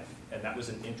my life. And that was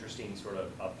an interesting sort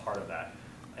of a part of that.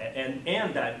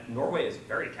 And that Norway is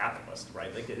very capitalist,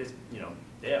 right? Like it is,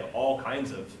 they have all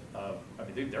kinds of,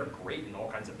 they're great in all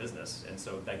kinds of business. And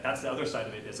so like, that's the other side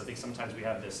of it is I think sometimes we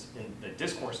have this, in the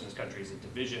discourse in this country is a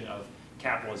division of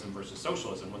capitalism versus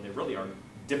socialism when they really are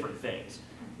different things.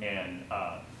 And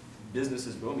business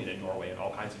is booming in Norway in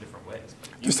all kinds of different ways.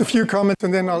 Just a few comments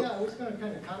and then I'll... Yeah, I was going to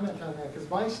kind of comment on that because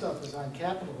my stuff is on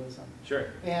capitalism. Sure.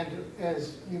 And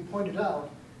as you pointed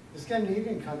out, the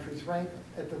Scandinavian countries rank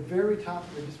at the very top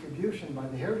of the distribution by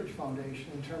the Heritage Foundation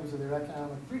in terms of their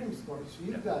economic freedom scores. So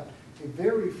you've got a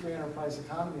very free enterprise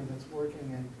economy that's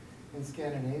working in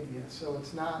Scandinavia. So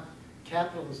it's not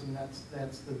capitalism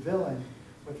that's the villain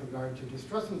with regard to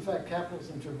distrust. In fact,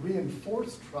 capitalism to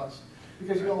reinforce trust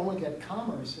because you only get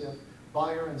commerce if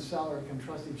buyer and seller can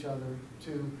trust each other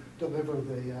to deliver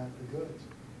the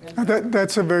goods.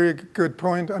 That's a very good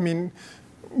point. I mean,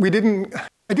 I didn't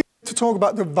to talk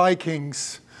about the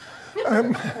Vikings,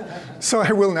 so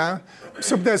I will now.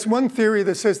 So there's one theory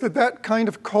that says that kind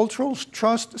of cultural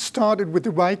trust started with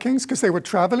the Vikings because they were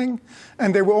traveling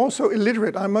and they were also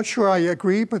illiterate. I'm not sure I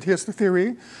agree, but here's the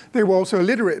theory. They were also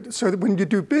illiterate, so that when you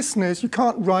do business, you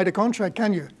can't write a contract,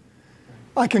 can you?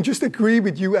 I can just agree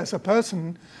with you as a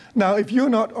person. Now, if you're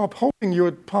not upholding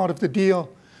your part of the deal,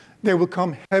 there will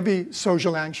come heavy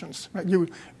social actions. Right?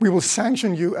 We will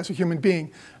sanction you as a human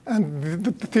being. And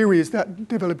the theory is that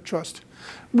develop trust.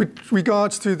 With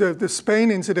regards to the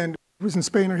Spain incident, it was in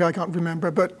Spain or here, I can't remember.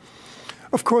 But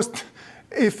of course,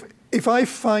 if I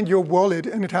find your wallet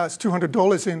and it has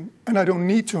 $200 in and I don't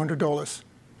need $200,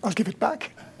 I'll give it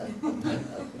back.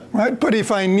 Right? But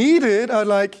if I need it, I'm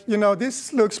like,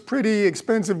 this looks pretty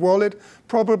expensive wallet,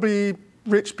 probably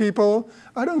rich people.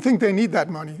 I don't think they need that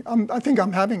money. I think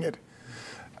I'm having it.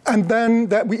 And then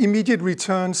that we immediately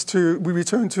return to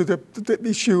the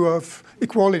issue of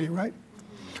equality, right?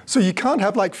 So you can't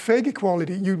have like fake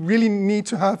equality. You really need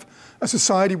to have a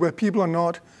society where people are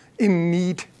not in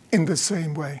need in the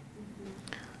same way.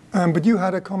 But you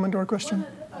had a comment or a question?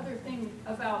 One other thing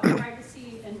about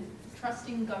privacy and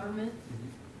trusting government.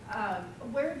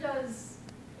 Where does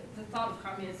the thought of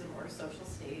communism or social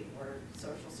state or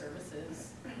social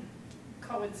services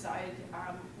coincide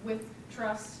with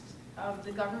trust of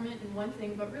the government in one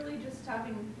thing, but really just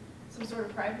having some sort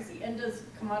of privacy? And does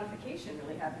commodification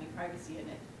really have any privacy in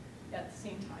it at the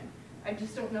same time? I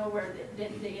just don't know where they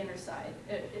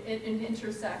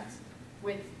intersect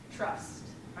with trust,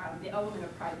 the element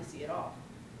of privacy at all.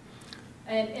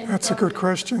 And that's a good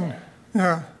question.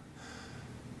 Yeah.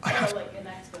 Or like an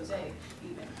expose,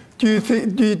 even. Do you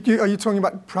think? Are you talking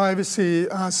about privacy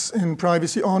as in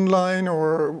privacy online,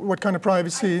 or what kind of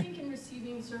privacy? I think in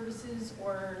receiving services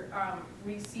or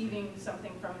receiving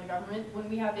something from the government, when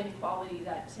we have inequality,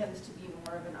 that tends to be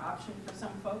more of an option for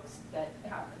some folks that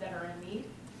are in need.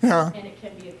 Yeah. And it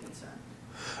can be a concern.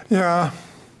 Yeah.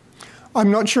 I'm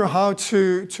not sure how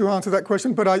to answer that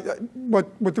question, but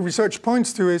what the research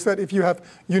points to is that if you have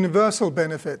universal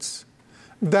benefits,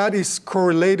 that is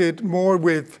correlated more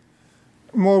with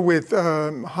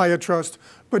higher trust.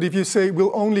 But if you say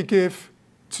we'll only give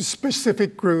to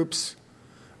specific groups,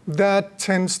 that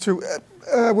tends to,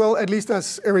 well, at least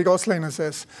as Erik Oslainer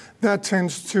says, that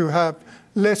tends to have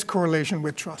less correlation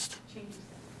with trust. Changes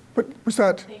that. But was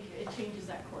that? Thank you. It changes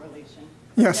that correlation.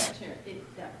 Yes.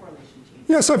 That correlation changes.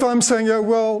 Yeah, so if I'm saying,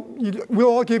 well, we'll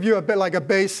all give you a bit like a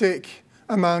basic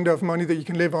amount of money that you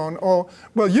can live on, or,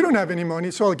 well, you don't have any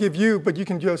money, so I'll give you, but you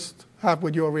can just have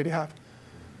what you already have.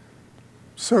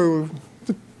 So,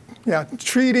 yeah,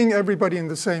 treating everybody in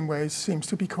the same way seems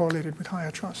to be correlated with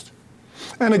higher trust.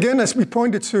 And again, as we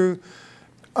pointed to,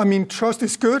 I mean, trust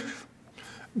is good,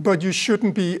 but you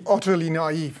shouldn't be utterly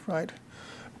naive, right?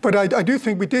 But I do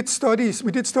think we did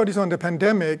studies on the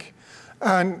pandemic,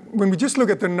 and when we just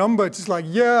look at the numbers, it's like,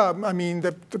 yeah, I mean,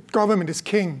 the government is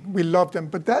king. We love them.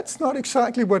 But that's not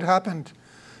exactly what happened.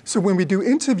 So when we do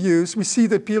interviews, we see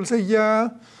that people say, yeah,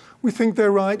 we think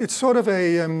they're right. It's sort of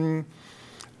a,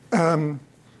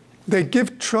 they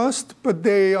give trust, but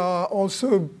they are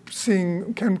also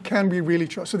seeing, can we really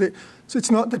trust? So it's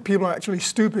not that people are actually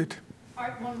stupid.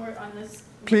 Art, one word on this.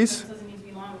 Please. It doesn't need to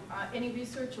be long. Any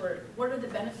research, or what are the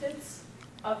benefits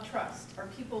of trust? Are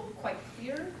people quite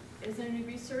clear? Is there any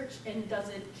research, and does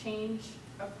it change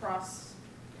across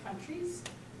countries?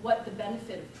 What the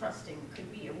benefit of trusting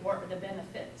could be, or what are the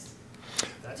benefits?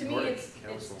 To me, it's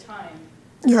time.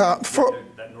 Yeah,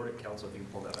 that Nordic Council, if you can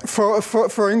pull that back.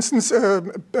 For instance,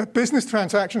 business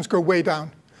transactions go way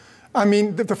down. I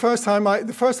mean, the first time I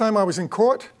was in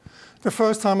court, the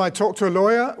first time I talked to a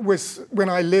lawyer was when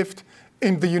I lived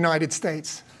in the United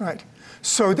States, right?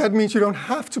 So that means you don't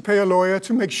have to pay a lawyer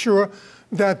to make sure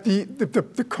that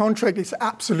the contract is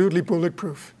absolutely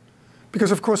bulletproof.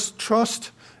 Because, of course,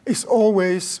 trust is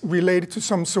always related to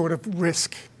some sort of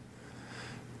risk.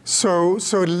 So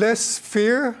less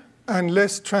fear and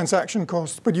less transaction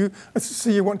cost. But I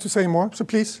see you want to say more, so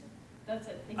please. That's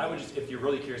it. I would just, if you're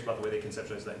really curious about the way they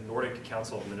conceptualize that Nordic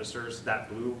Council of Ministers, that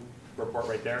blue report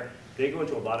right there, they go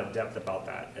into a lot of depth about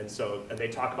that. And they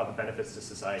talk about the benefits to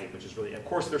society, which is really, of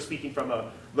course, they're speaking from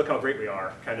a look how great we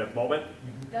are kind of moment.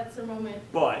 That's a moment.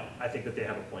 But I think that they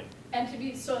have a point. And to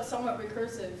be somewhat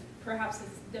recursive, perhaps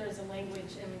there's a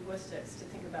language in linguistics to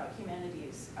think about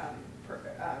humanity's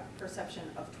perception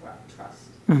of trust.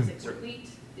 Is it complete?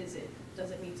 Does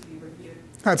it need to be reviewed?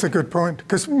 That's a good point,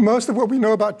 because most of what we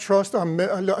know about trust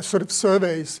are sort of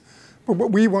surveys. But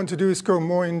what we want to do is go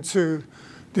more into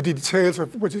the details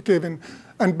of what is given.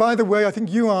 And by the way, I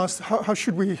think you asked, how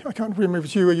should we, I can't remember if it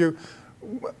was you or you,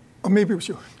 or maybe it was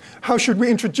you, how should we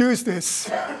introduce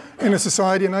this in a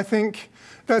society? And I think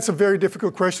that's a very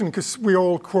difficult question, because we're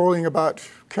all quarreling about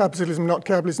capitalism, not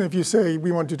capitalism, if you say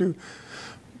we want to do.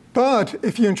 But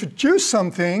if you introduce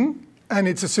something and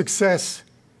it's a success,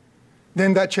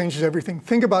 then that changes everything.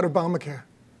 Think about Obamacare.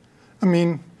 I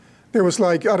mean, there was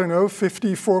like, I don't know,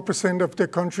 54% of the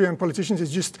country and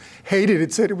politicians just hated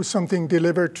it, said it was something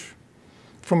delivered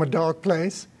from a dark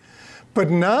place. But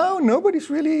now nobody's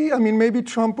really, I mean, maybe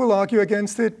Trump will argue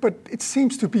against it, but it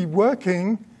seems to be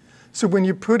working. So when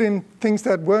you put in things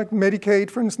that work, Medicaid,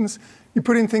 for instance, you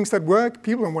put in things that work,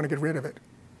 people don't want to get rid of it.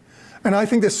 And I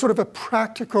think there's sort of a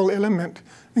practical element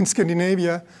in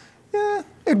Scandinavia. Yeah,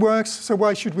 it works, so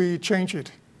why should we change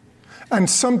it? And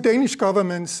some Danish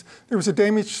governments, there was a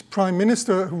Danish prime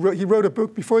minister he wrote a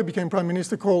book before he became prime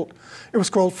minister From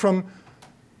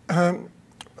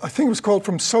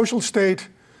Social State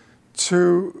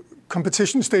to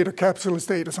Competition State or Capitalist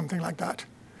State or something like that.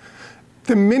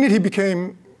 The minute he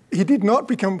did not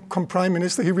become prime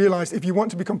minister, he realized if you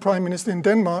want to become prime minister in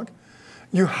Denmark,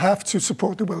 you have to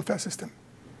support the welfare system.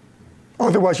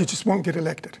 Otherwise, you just won't get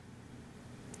elected.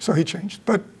 So he changed.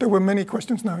 But there were many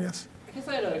questions now, yes. I guess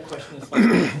I had a question in a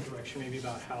slightly different direction, maybe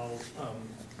about how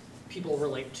people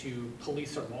relate to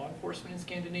police or law enforcement in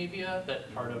Scandinavia.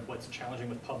 That part of what's challenging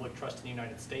with public trust in the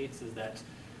United States is that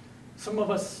some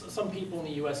people in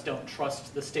the U.S. don't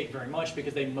trust the state very much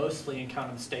because they mostly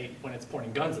encounter the state when it's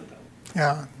pointing guns at them.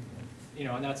 Yeah. You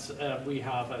know, and that's, we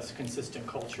have a consistent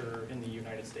culture in the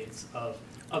United States of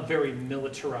a very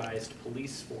militarized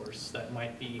police force that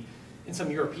might be, in some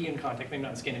European context, maybe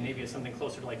not in Scandinavia, something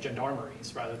closer to like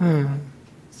gendarmeries rather than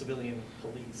civilian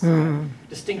police.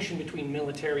 Distinction between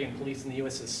military and police in the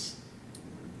U.S. is,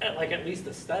 like, at least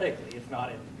aesthetically, if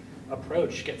not in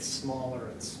approach, gets smaller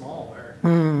and smaller.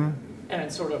 And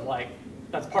it's sort of like,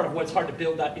 that's part of what's hard to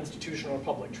build that institutional or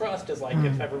public trust is like,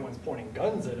 if everyone's pointing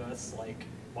guns at us, like,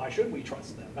 why should we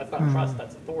trust them? That's not trust,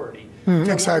 that's authority.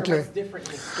 Exactly. What's different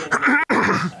in the Scandinavian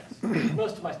context.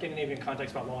 Most of my Scandinavian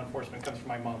context about law enforcement comes from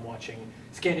my mom watching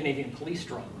Scandinavian police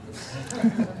dramas.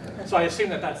 So I assume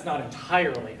that that's not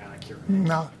entirely accurate.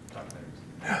 No.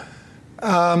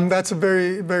 That's a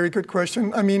very, very good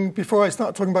question. I mean, before I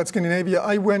start talking about Scandinavia,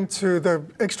 I went to the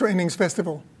Extra Innings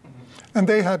Festival, and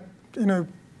they had, you know,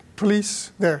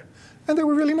 police there, and they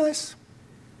were really nice,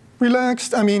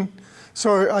 relaxed. I mean,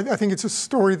 so I think it's a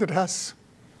story that has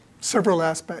several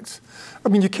aspects. I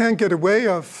mean, you can't get away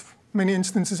of many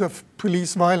instances of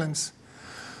police violence.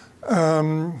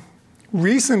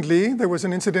 Recently, there was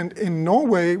an incident in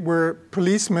Norway where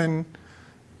policemen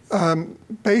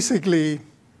basically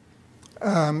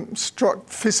struck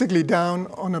physically down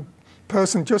on a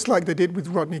person just like they did with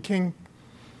Rodney King.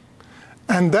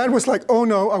 And that was like, oh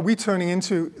no, are we turning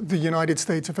into the United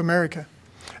States of America?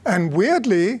 And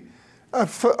weirdly, at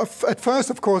first,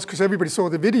 of course, because everybody saw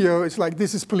the video, it's like,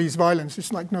 this is police violence.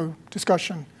 It's like no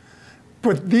discussion.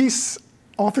 But these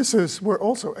officers were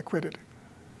also acquitted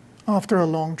after a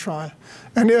long trial.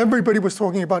 And everybody was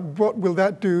talking about what will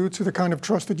that do to the kind of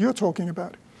trust that you're talking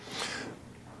about.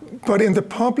 But in the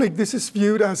public, this is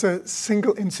viewed as a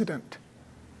single incident.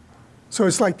 So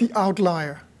it's like the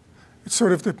outlier. It's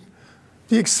sort of the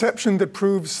exception that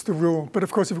proves the rule. But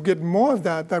of course, if we get more of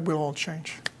that, that will all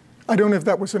change. I don't know if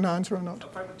that was an answer or not.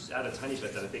 If I would just add a tiny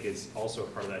bit that I think is also a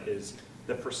part of that is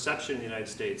the perception in the United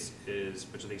States is,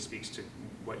 which I think speaks to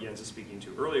what Jens is speaking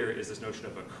to earlier, is this notion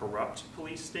of a corrupt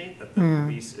police state, that the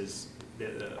police is,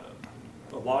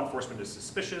 law enforcement is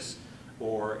suspicious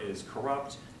or is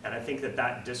corrupt. And I think that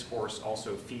that discourse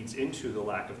also feeds into the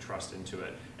lack of trust into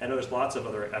it. And there's lots of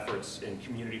other efforts in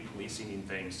community policing and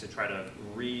things to try to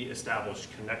reestablish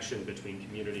connection between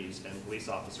communities and police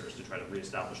officers to try to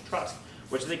reestablish trust,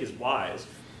 which I think is wise.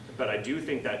 But I do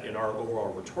think that in our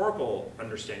overall rhetorical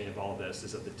understanding of all this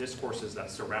is that the discourses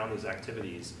that surround these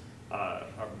activities,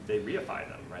 they reify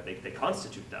them, right? They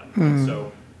constitute them. And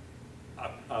so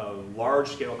a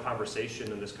large-scale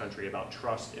conversation in this country about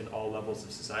trust in all levels of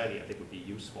society, I think, would be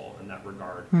useful in that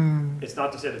regard. It's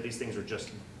not to say that these things are just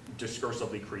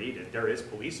discursively created. There is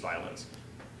police violence,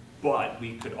 but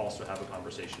we could also have a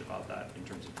conversation about that in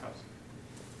terms of trust.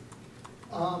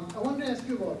 I wanted to ask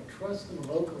you about trust and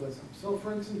localism. So,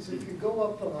 for instance, if you go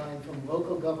up the line from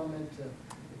local government to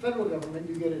the federal government,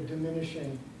 you get a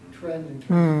diminishing trend in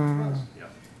terms of trust. Yeah.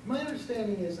 My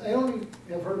understanding is, I only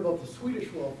have heard about the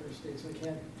Swedish welfare state, so I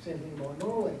can't say anything about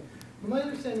Norway. But my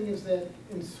understanding is that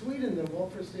in Sweden, the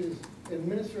welfare state is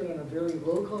administered on a very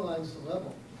localized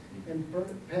level. And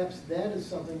perhaps that is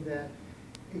something that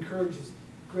encourages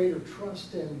greater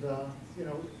trust in the, you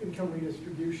know, income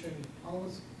redistribution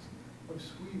policies of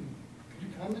Sweden. Could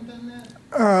you comment on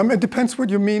that? It depends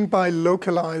what you mean by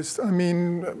localized. I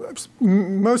mean,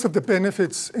 most of the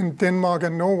benefits in Denmark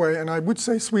and Norway, and I would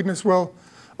say Sweden as well,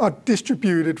 are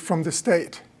distributed from the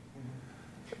state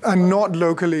and not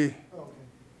locally.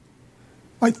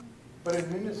 Okay. But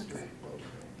administered.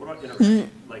 What about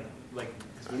interaction? Like,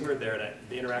 because when we were there,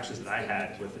 the interactions that I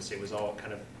had with the state was all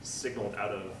kind of signaled out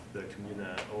of the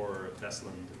Kommune or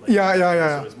Vestland. Like,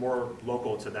 yeah. So it's more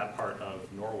local to that part of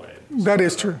Norway. That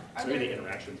is true. So maybe the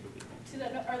interactions would be. To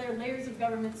that, are there layers of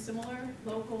government similar?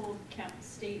 Local,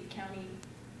 state, county,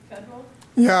 federal?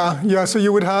 Yeah. So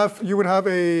you would have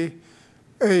a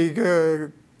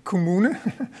kommune,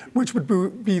 which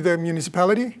would be the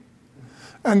municipality.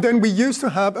 And then we used to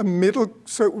have a middle,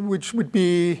 which would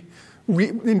be,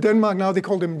 in Denmark now they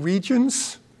call them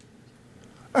regions.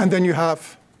 And then you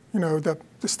have, you know, the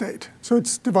state. So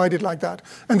it's divided like that.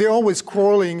 And they're always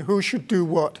quarreling who should do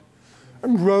what.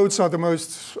 And roads are the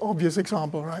most obvious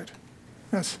example, right?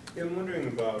 Yes? Yeah, I'm wondering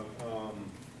about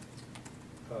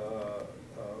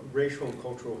racial and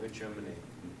cultural hegemony.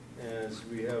 As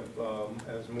we have,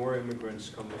 as more immigrants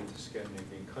come into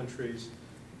Scandinavian countries,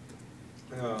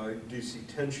 Do you see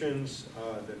tensions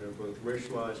that are both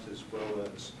racialized as well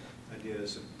as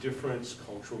ideas of difference,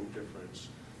 cultural difference,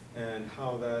 and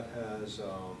how that has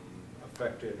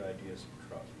affected ideas of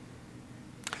trust?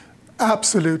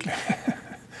 Absolutely.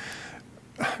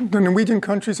 The Norwegian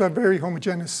countries are very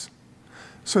homogeneous.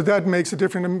 So that makes a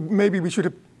difference. And maybe we should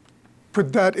have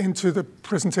put that into the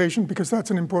presentation because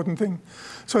that's an important thing.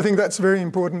 So I think that's very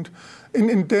important.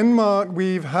 In Denmark,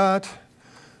 we've had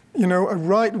a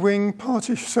right-wing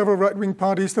party, several right-wing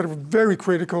parties that are very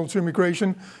critical to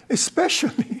immigration,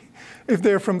 especially if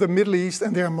they're from the Middle East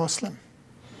and they're Muslim.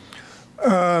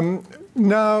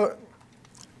 Now,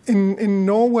 in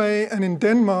Norway and in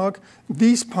Denmark,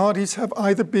 these parties have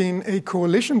either been a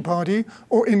coalition party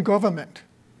or in government,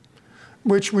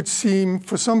 which would seem,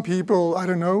 for some people, I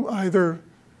don't know, either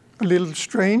a little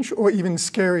strange or even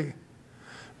scary.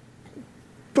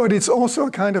 But it's also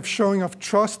a kind of showing of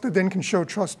trust that then can show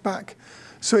trust back.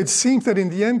 So it seems that in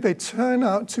the end, they turn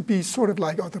out to be sort of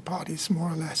like other parties, more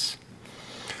or less.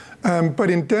 But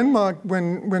in Denmark,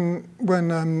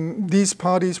 when these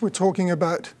parties were talking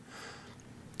about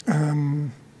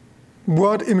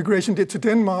what immigration did to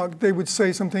Denmark, they would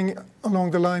say something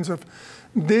along the lines of,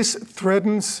 this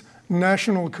threatens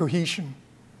national cohesion.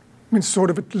 I mean, sort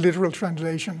of a literal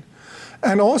translation.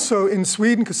 And also in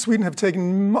Sweden, because Sweden have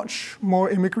taken much more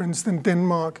immigrants than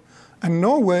Denmark and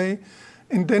Norway.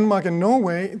 In Denmark and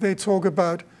Norway, they talk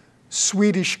about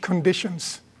Swedish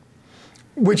conditions,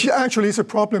 which actually is a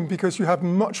problem because you have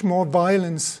much more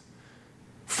violence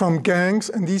from gangs,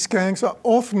 and these gangs are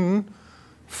often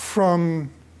from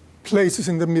places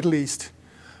in the Middle East.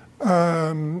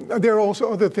 There are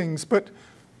also other things,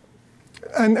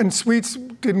 and Swedes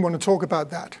didn't want to talk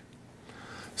about that.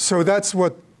 So that's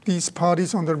what these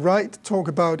parties on the right talk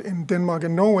about in Denmark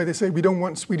and Norway. They say we don't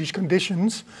want Swedish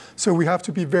conditions, so we have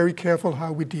to be very careful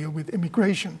how we deal with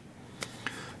immigration.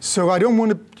 So I don't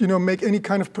want to, make any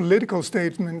kind of political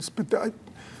statements, but I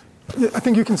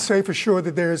think you can say for sure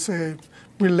that there's a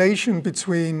relation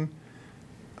between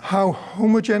how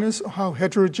homogeneous or how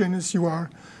heterogeneous you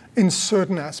are in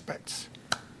certain aspects.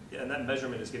 Yeah, and that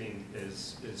measurement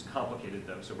is complicated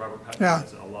though. So Robert Putnam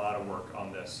does a lot of work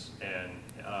on this, and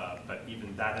but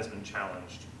even that has been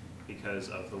challenged because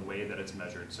of the way that it's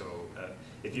measured. So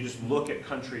if you just look at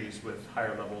countries with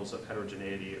higher levels of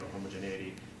heterogeneity or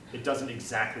homogeneity, it doesn't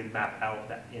exactly map out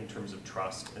that in terms of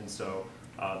trust. And so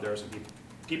there are some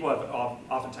people have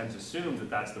oftentimes assumed that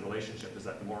that's the relationship, is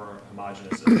that the more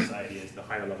homogeneous a society is, the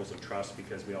higher levels of trust,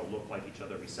 because we all look like each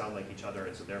other, we sound like each other,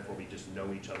 and so therefore we just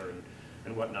know each other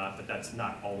and whatnot. But that's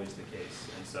not always the case,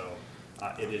 and so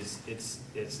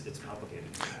it's complicated.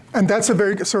 And that's a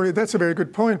very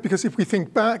good point, because if we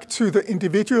think back to the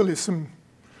individualism,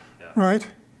 right?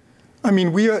 I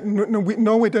mean,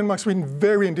 Norway, Denmark, Sweden,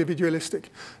 very individualistic.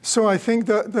 So I think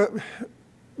that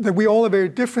we all are very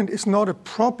different is not a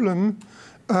problem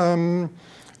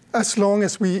as long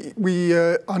as we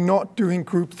are not doing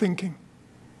group thinking.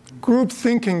 Group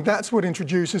thinking, that's what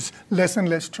introduces less and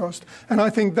less trust. And I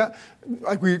think that,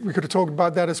 we could have talked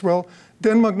about that as well.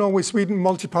 Denmark, Norway, Sweden,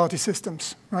 multi-party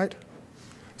systems, right?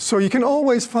 So you can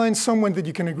always find someone that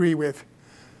you can agree with.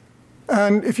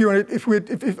 And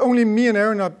if only me and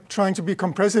Aaron are trying to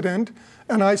become president,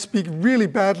 and I speak really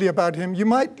badly about him, you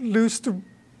might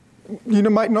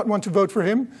might not want to vote for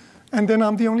him, and then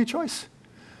I'm the only choice.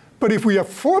 But if we have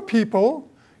 4 people,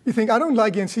 you think, I don't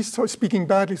like Jens, he's speaking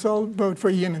badly, so I'll vote for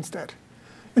Ian instead.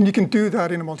 And you can do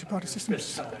that in a multi-party system.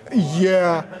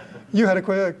 Yeah. You had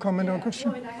a comment or a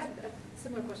question? Well, I had a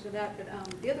similar question to that,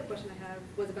 but the other question I have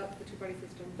was about the two-party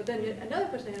system. But then another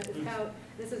question I had is about,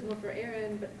 this is more for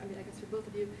Aaron, but I mean, I guess for both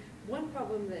of you, one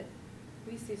problem that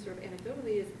we see sort of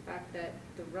anecdotally is the fact that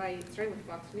the right, starting with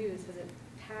Fox News, has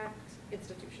attacked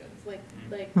institutions.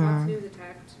 Like Fox News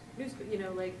attacked news,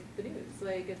 like the news,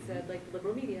 like it said, like the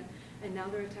liberal media, and now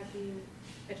they're attacking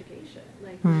education,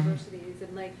 like universities,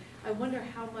 and like I wonder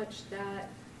how much that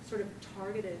sort of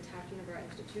targeted attacking of our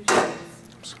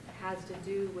institutions has to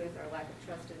do with our lack of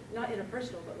trust, not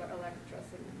interpersonal, but our lack of trust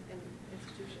in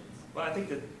institutions. Well, I think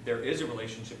that there is a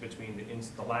relationship between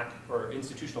the lack or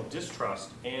institutional distrust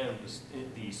and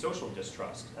the social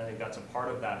distrust. I think that's a part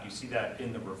of that. You see that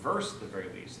in the reverse, at the very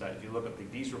least. That if you look at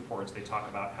these reports, they talk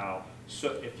about how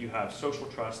if you have social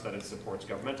trust, that it supports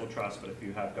governmental trust. But if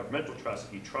you have governmental trust,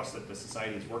 if you trust that the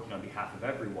society is working on behalf of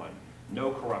everyone,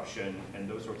 no corruption and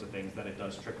those sorts of things, that it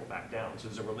does trickle back down. So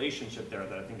there's a relationship there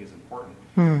that I think is important.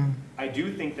 I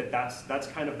do think that that's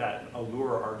kind of that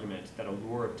allure argument, that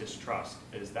allure of distrust,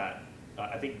 is that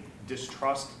I think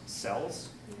distrust sells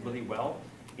really well,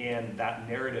 and that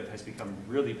narrative has become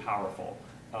really powerful.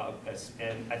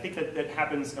 And I think that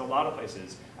happens in a lot of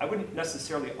places. I wouldn't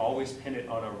necessarily always pin it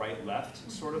on a right-left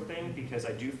sort of thing, because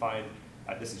I do find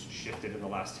this has shifted in the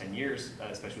last 10 years,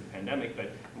 especially with the pandemic,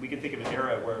 but we can think of an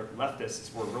era where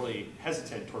leftists were really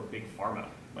hesitant toward big pharma.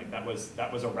 Like that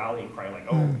was a rallying cry, like,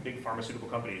 oh, big pharmaceutical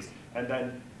companies. And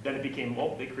then it became,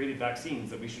 well, they created vaccines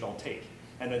that we should all take.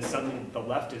 And then suddenly the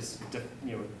left is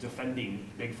defending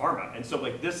big pharma. And so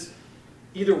like this,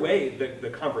 either way, the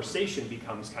conversation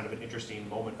becomes kind of an interesting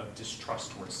moment of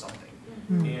distrust towards something.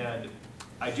 And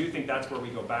I do think that's where we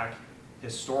go back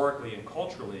historically and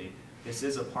culturally. This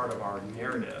is a part of our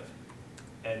narrative.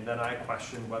 And then I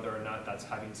question whether or not that's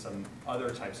having some other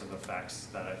types of effects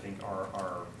that I think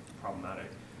are problematic.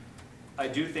 I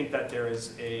do think that there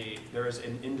is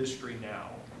an industry now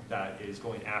that is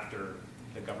going after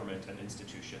the government and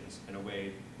institutions in a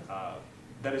way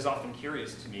that is often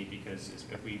curious to me, because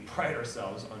if we pride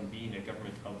ourselves on being a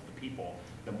government of the people,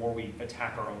 the more we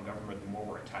attack our own government, the more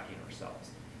we're attacking ourselves.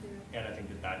 Yeah. And I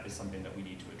think that is something that we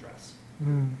need to address.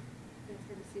 It's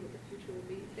hard to see what the future will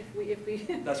be if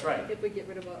we That's right. if we get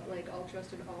rid of all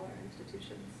trust in all our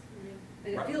institutions. I mean,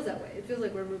 and Right. It feels that way. It feels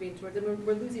like we're moving towards, and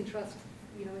we're losing trust,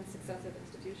 in successive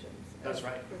institutions. That's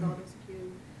right. With all this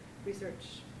Pew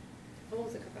Research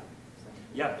polls that come out. So.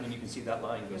 Yeah, and you can see that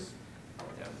line goes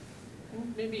down.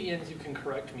 And maybe, Ian, you can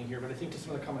correct me here, but I think to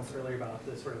some of the comments earlier about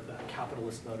the sort of the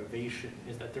capitalist motivation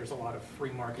is that there's a lot of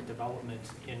free market development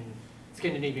in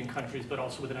Scandinavian countries, but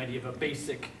also with an idea of a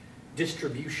basic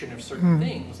distribution of certain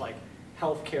things like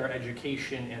healthcare,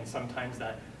 education, and sometimes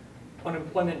that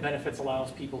unemployment benefits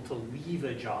allows people to leave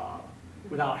a job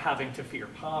without having to fear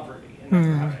poverty. And that's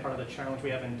perhaps part of the challenge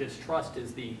we have in distrust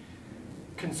is the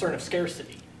concern of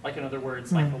scarcity. Like, in other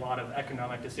words, like a lot of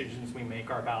economic decisions we make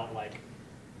are about like,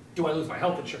 do I lose my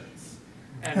health insurance?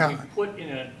 And we put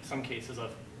in some cases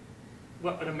of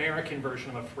what an American version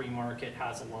of a free market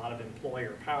has a lot of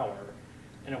employer power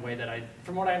in a way that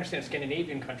from what I understand,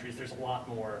 Scandinavian countries, there's a lot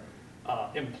more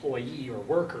employee or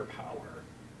worker power.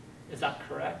 Is that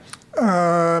correct?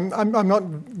 I'm not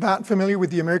that familiar with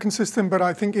the American system, but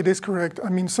I think it is correct. I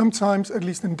mean, sometimes, at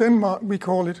least in Denmark, we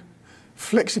call it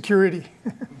flexicurity.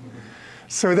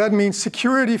 So that means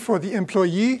security for the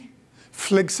employee,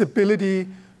 flexibility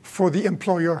for the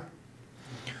employer.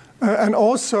 And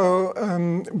also,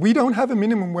 we don't have a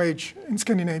minimum wage in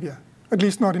Scandinavia, at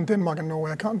least not in Denmark and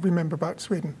Norway. I can't remember about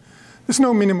Sweden. There's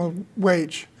no minimum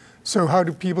wage. So how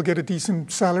do people get a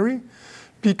decent salary?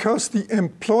 Because the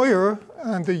employer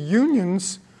and the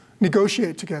unions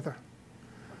negotiate together.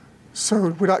 So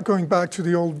without going back to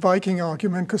the old Viking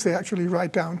argument, because they actually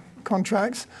write down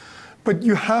contracts, but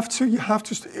you have to,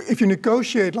 if you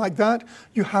negotiate like that,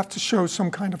 you have to show some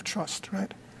kind of trust,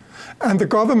 right? And the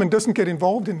government doesn't get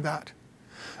involved in that.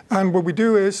 And what we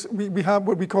do is we have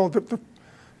what we call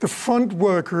the front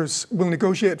workers will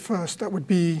negotiate first. That would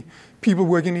be people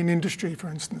working in industry, for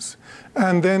instance.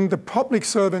 And then the public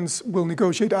servants will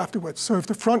negotiate afterwards. So if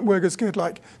the front workers get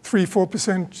like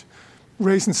 3-4%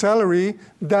 raise in salary,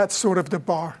 that's sort of the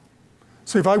bar.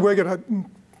 So if I work at a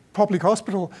public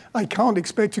hospital, I can't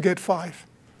expect to get 5.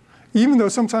 Even though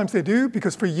sometimes they do,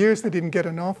 because for years they didn't get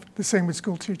enough. The same with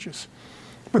school teachers.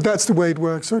 But that's the way it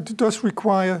works. So it does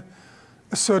require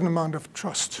a certain amount of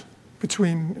trust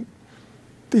between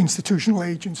the institutional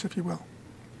agents, if you will.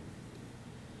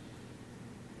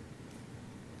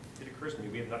 It occurs to me,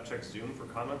 we have not checked Zoom for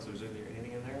comments. Is there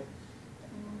anything in there?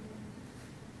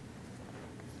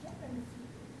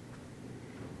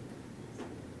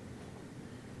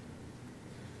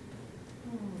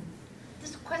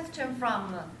 This question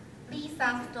from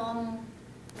Lisa Storm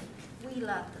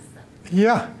Willardson.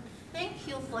 Yeah. Thank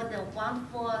you for the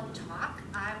wonderful talk.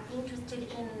 I'm interested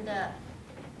in the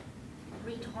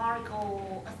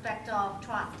rhetorical aspect of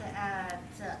trust at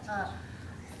a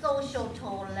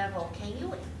societal level. Can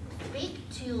you speak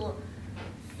to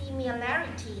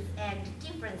similarities and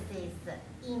differences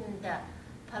in the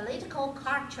political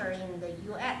culture in the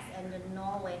US and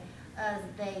Norway as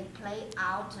they play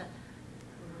out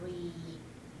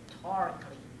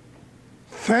rhetorically?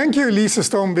 Thank you, Lisa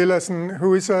Storm Willardson,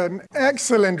 who is an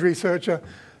excellent researcher.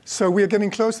 So we are getting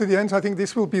close to the end. I think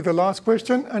this will be the last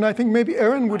question, and I think maybe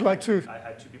Aaron would like to. I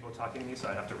had 2 people talking to me, so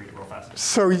I have to read it real fast.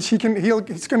 So he's going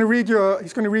to read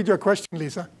your question,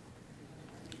 Lisa.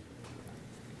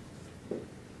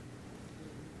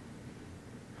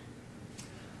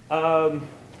 Well,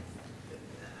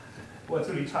 it's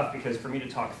going to be tough because for me to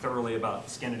talk thoroughly about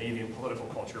Scandinavian political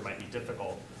culture might be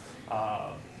difficult.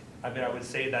 I mean, I would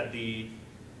say that the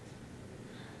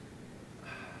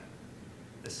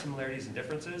similarities and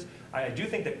differences, I do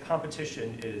think that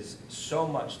competition is so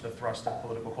much the thrust of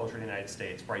political culture in the United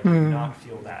States, where I do not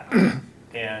feel that.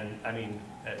 And I mean,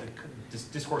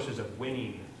 discourses of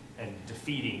winning and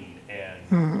defeating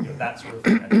and that sort of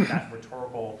thing. I think that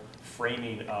rhetorical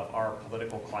framing of our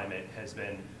political climate has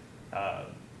been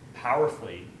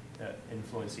powerfully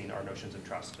influencing our notions of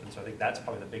trust. And so I think that's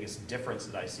probably the biggest difference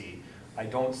that I see. I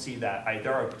don't see that.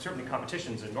 there are certainly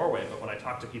competitions in Norway, but when I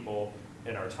talk to people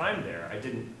in our time there, I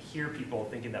didn't hear people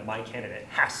thinking that my candidate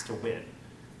has to win.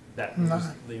 That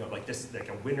like this, like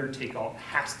a winner take all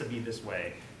has to be this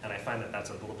way. And I find that that's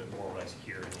a little bit more what I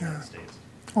hear in the United States.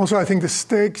 Also, I think the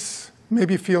stakes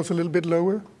maybe feels a little bit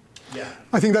lower. Yeah.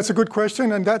 I think that's a good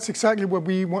question, and that's exactly what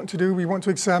we want to do. We want to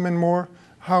examine more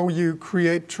how you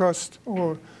create trust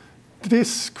or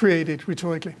discreate it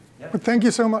rhetorically. Yeah. But thank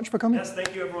you so much for coming. Yes,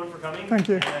 thank you everyone for coming. Thank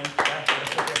you. And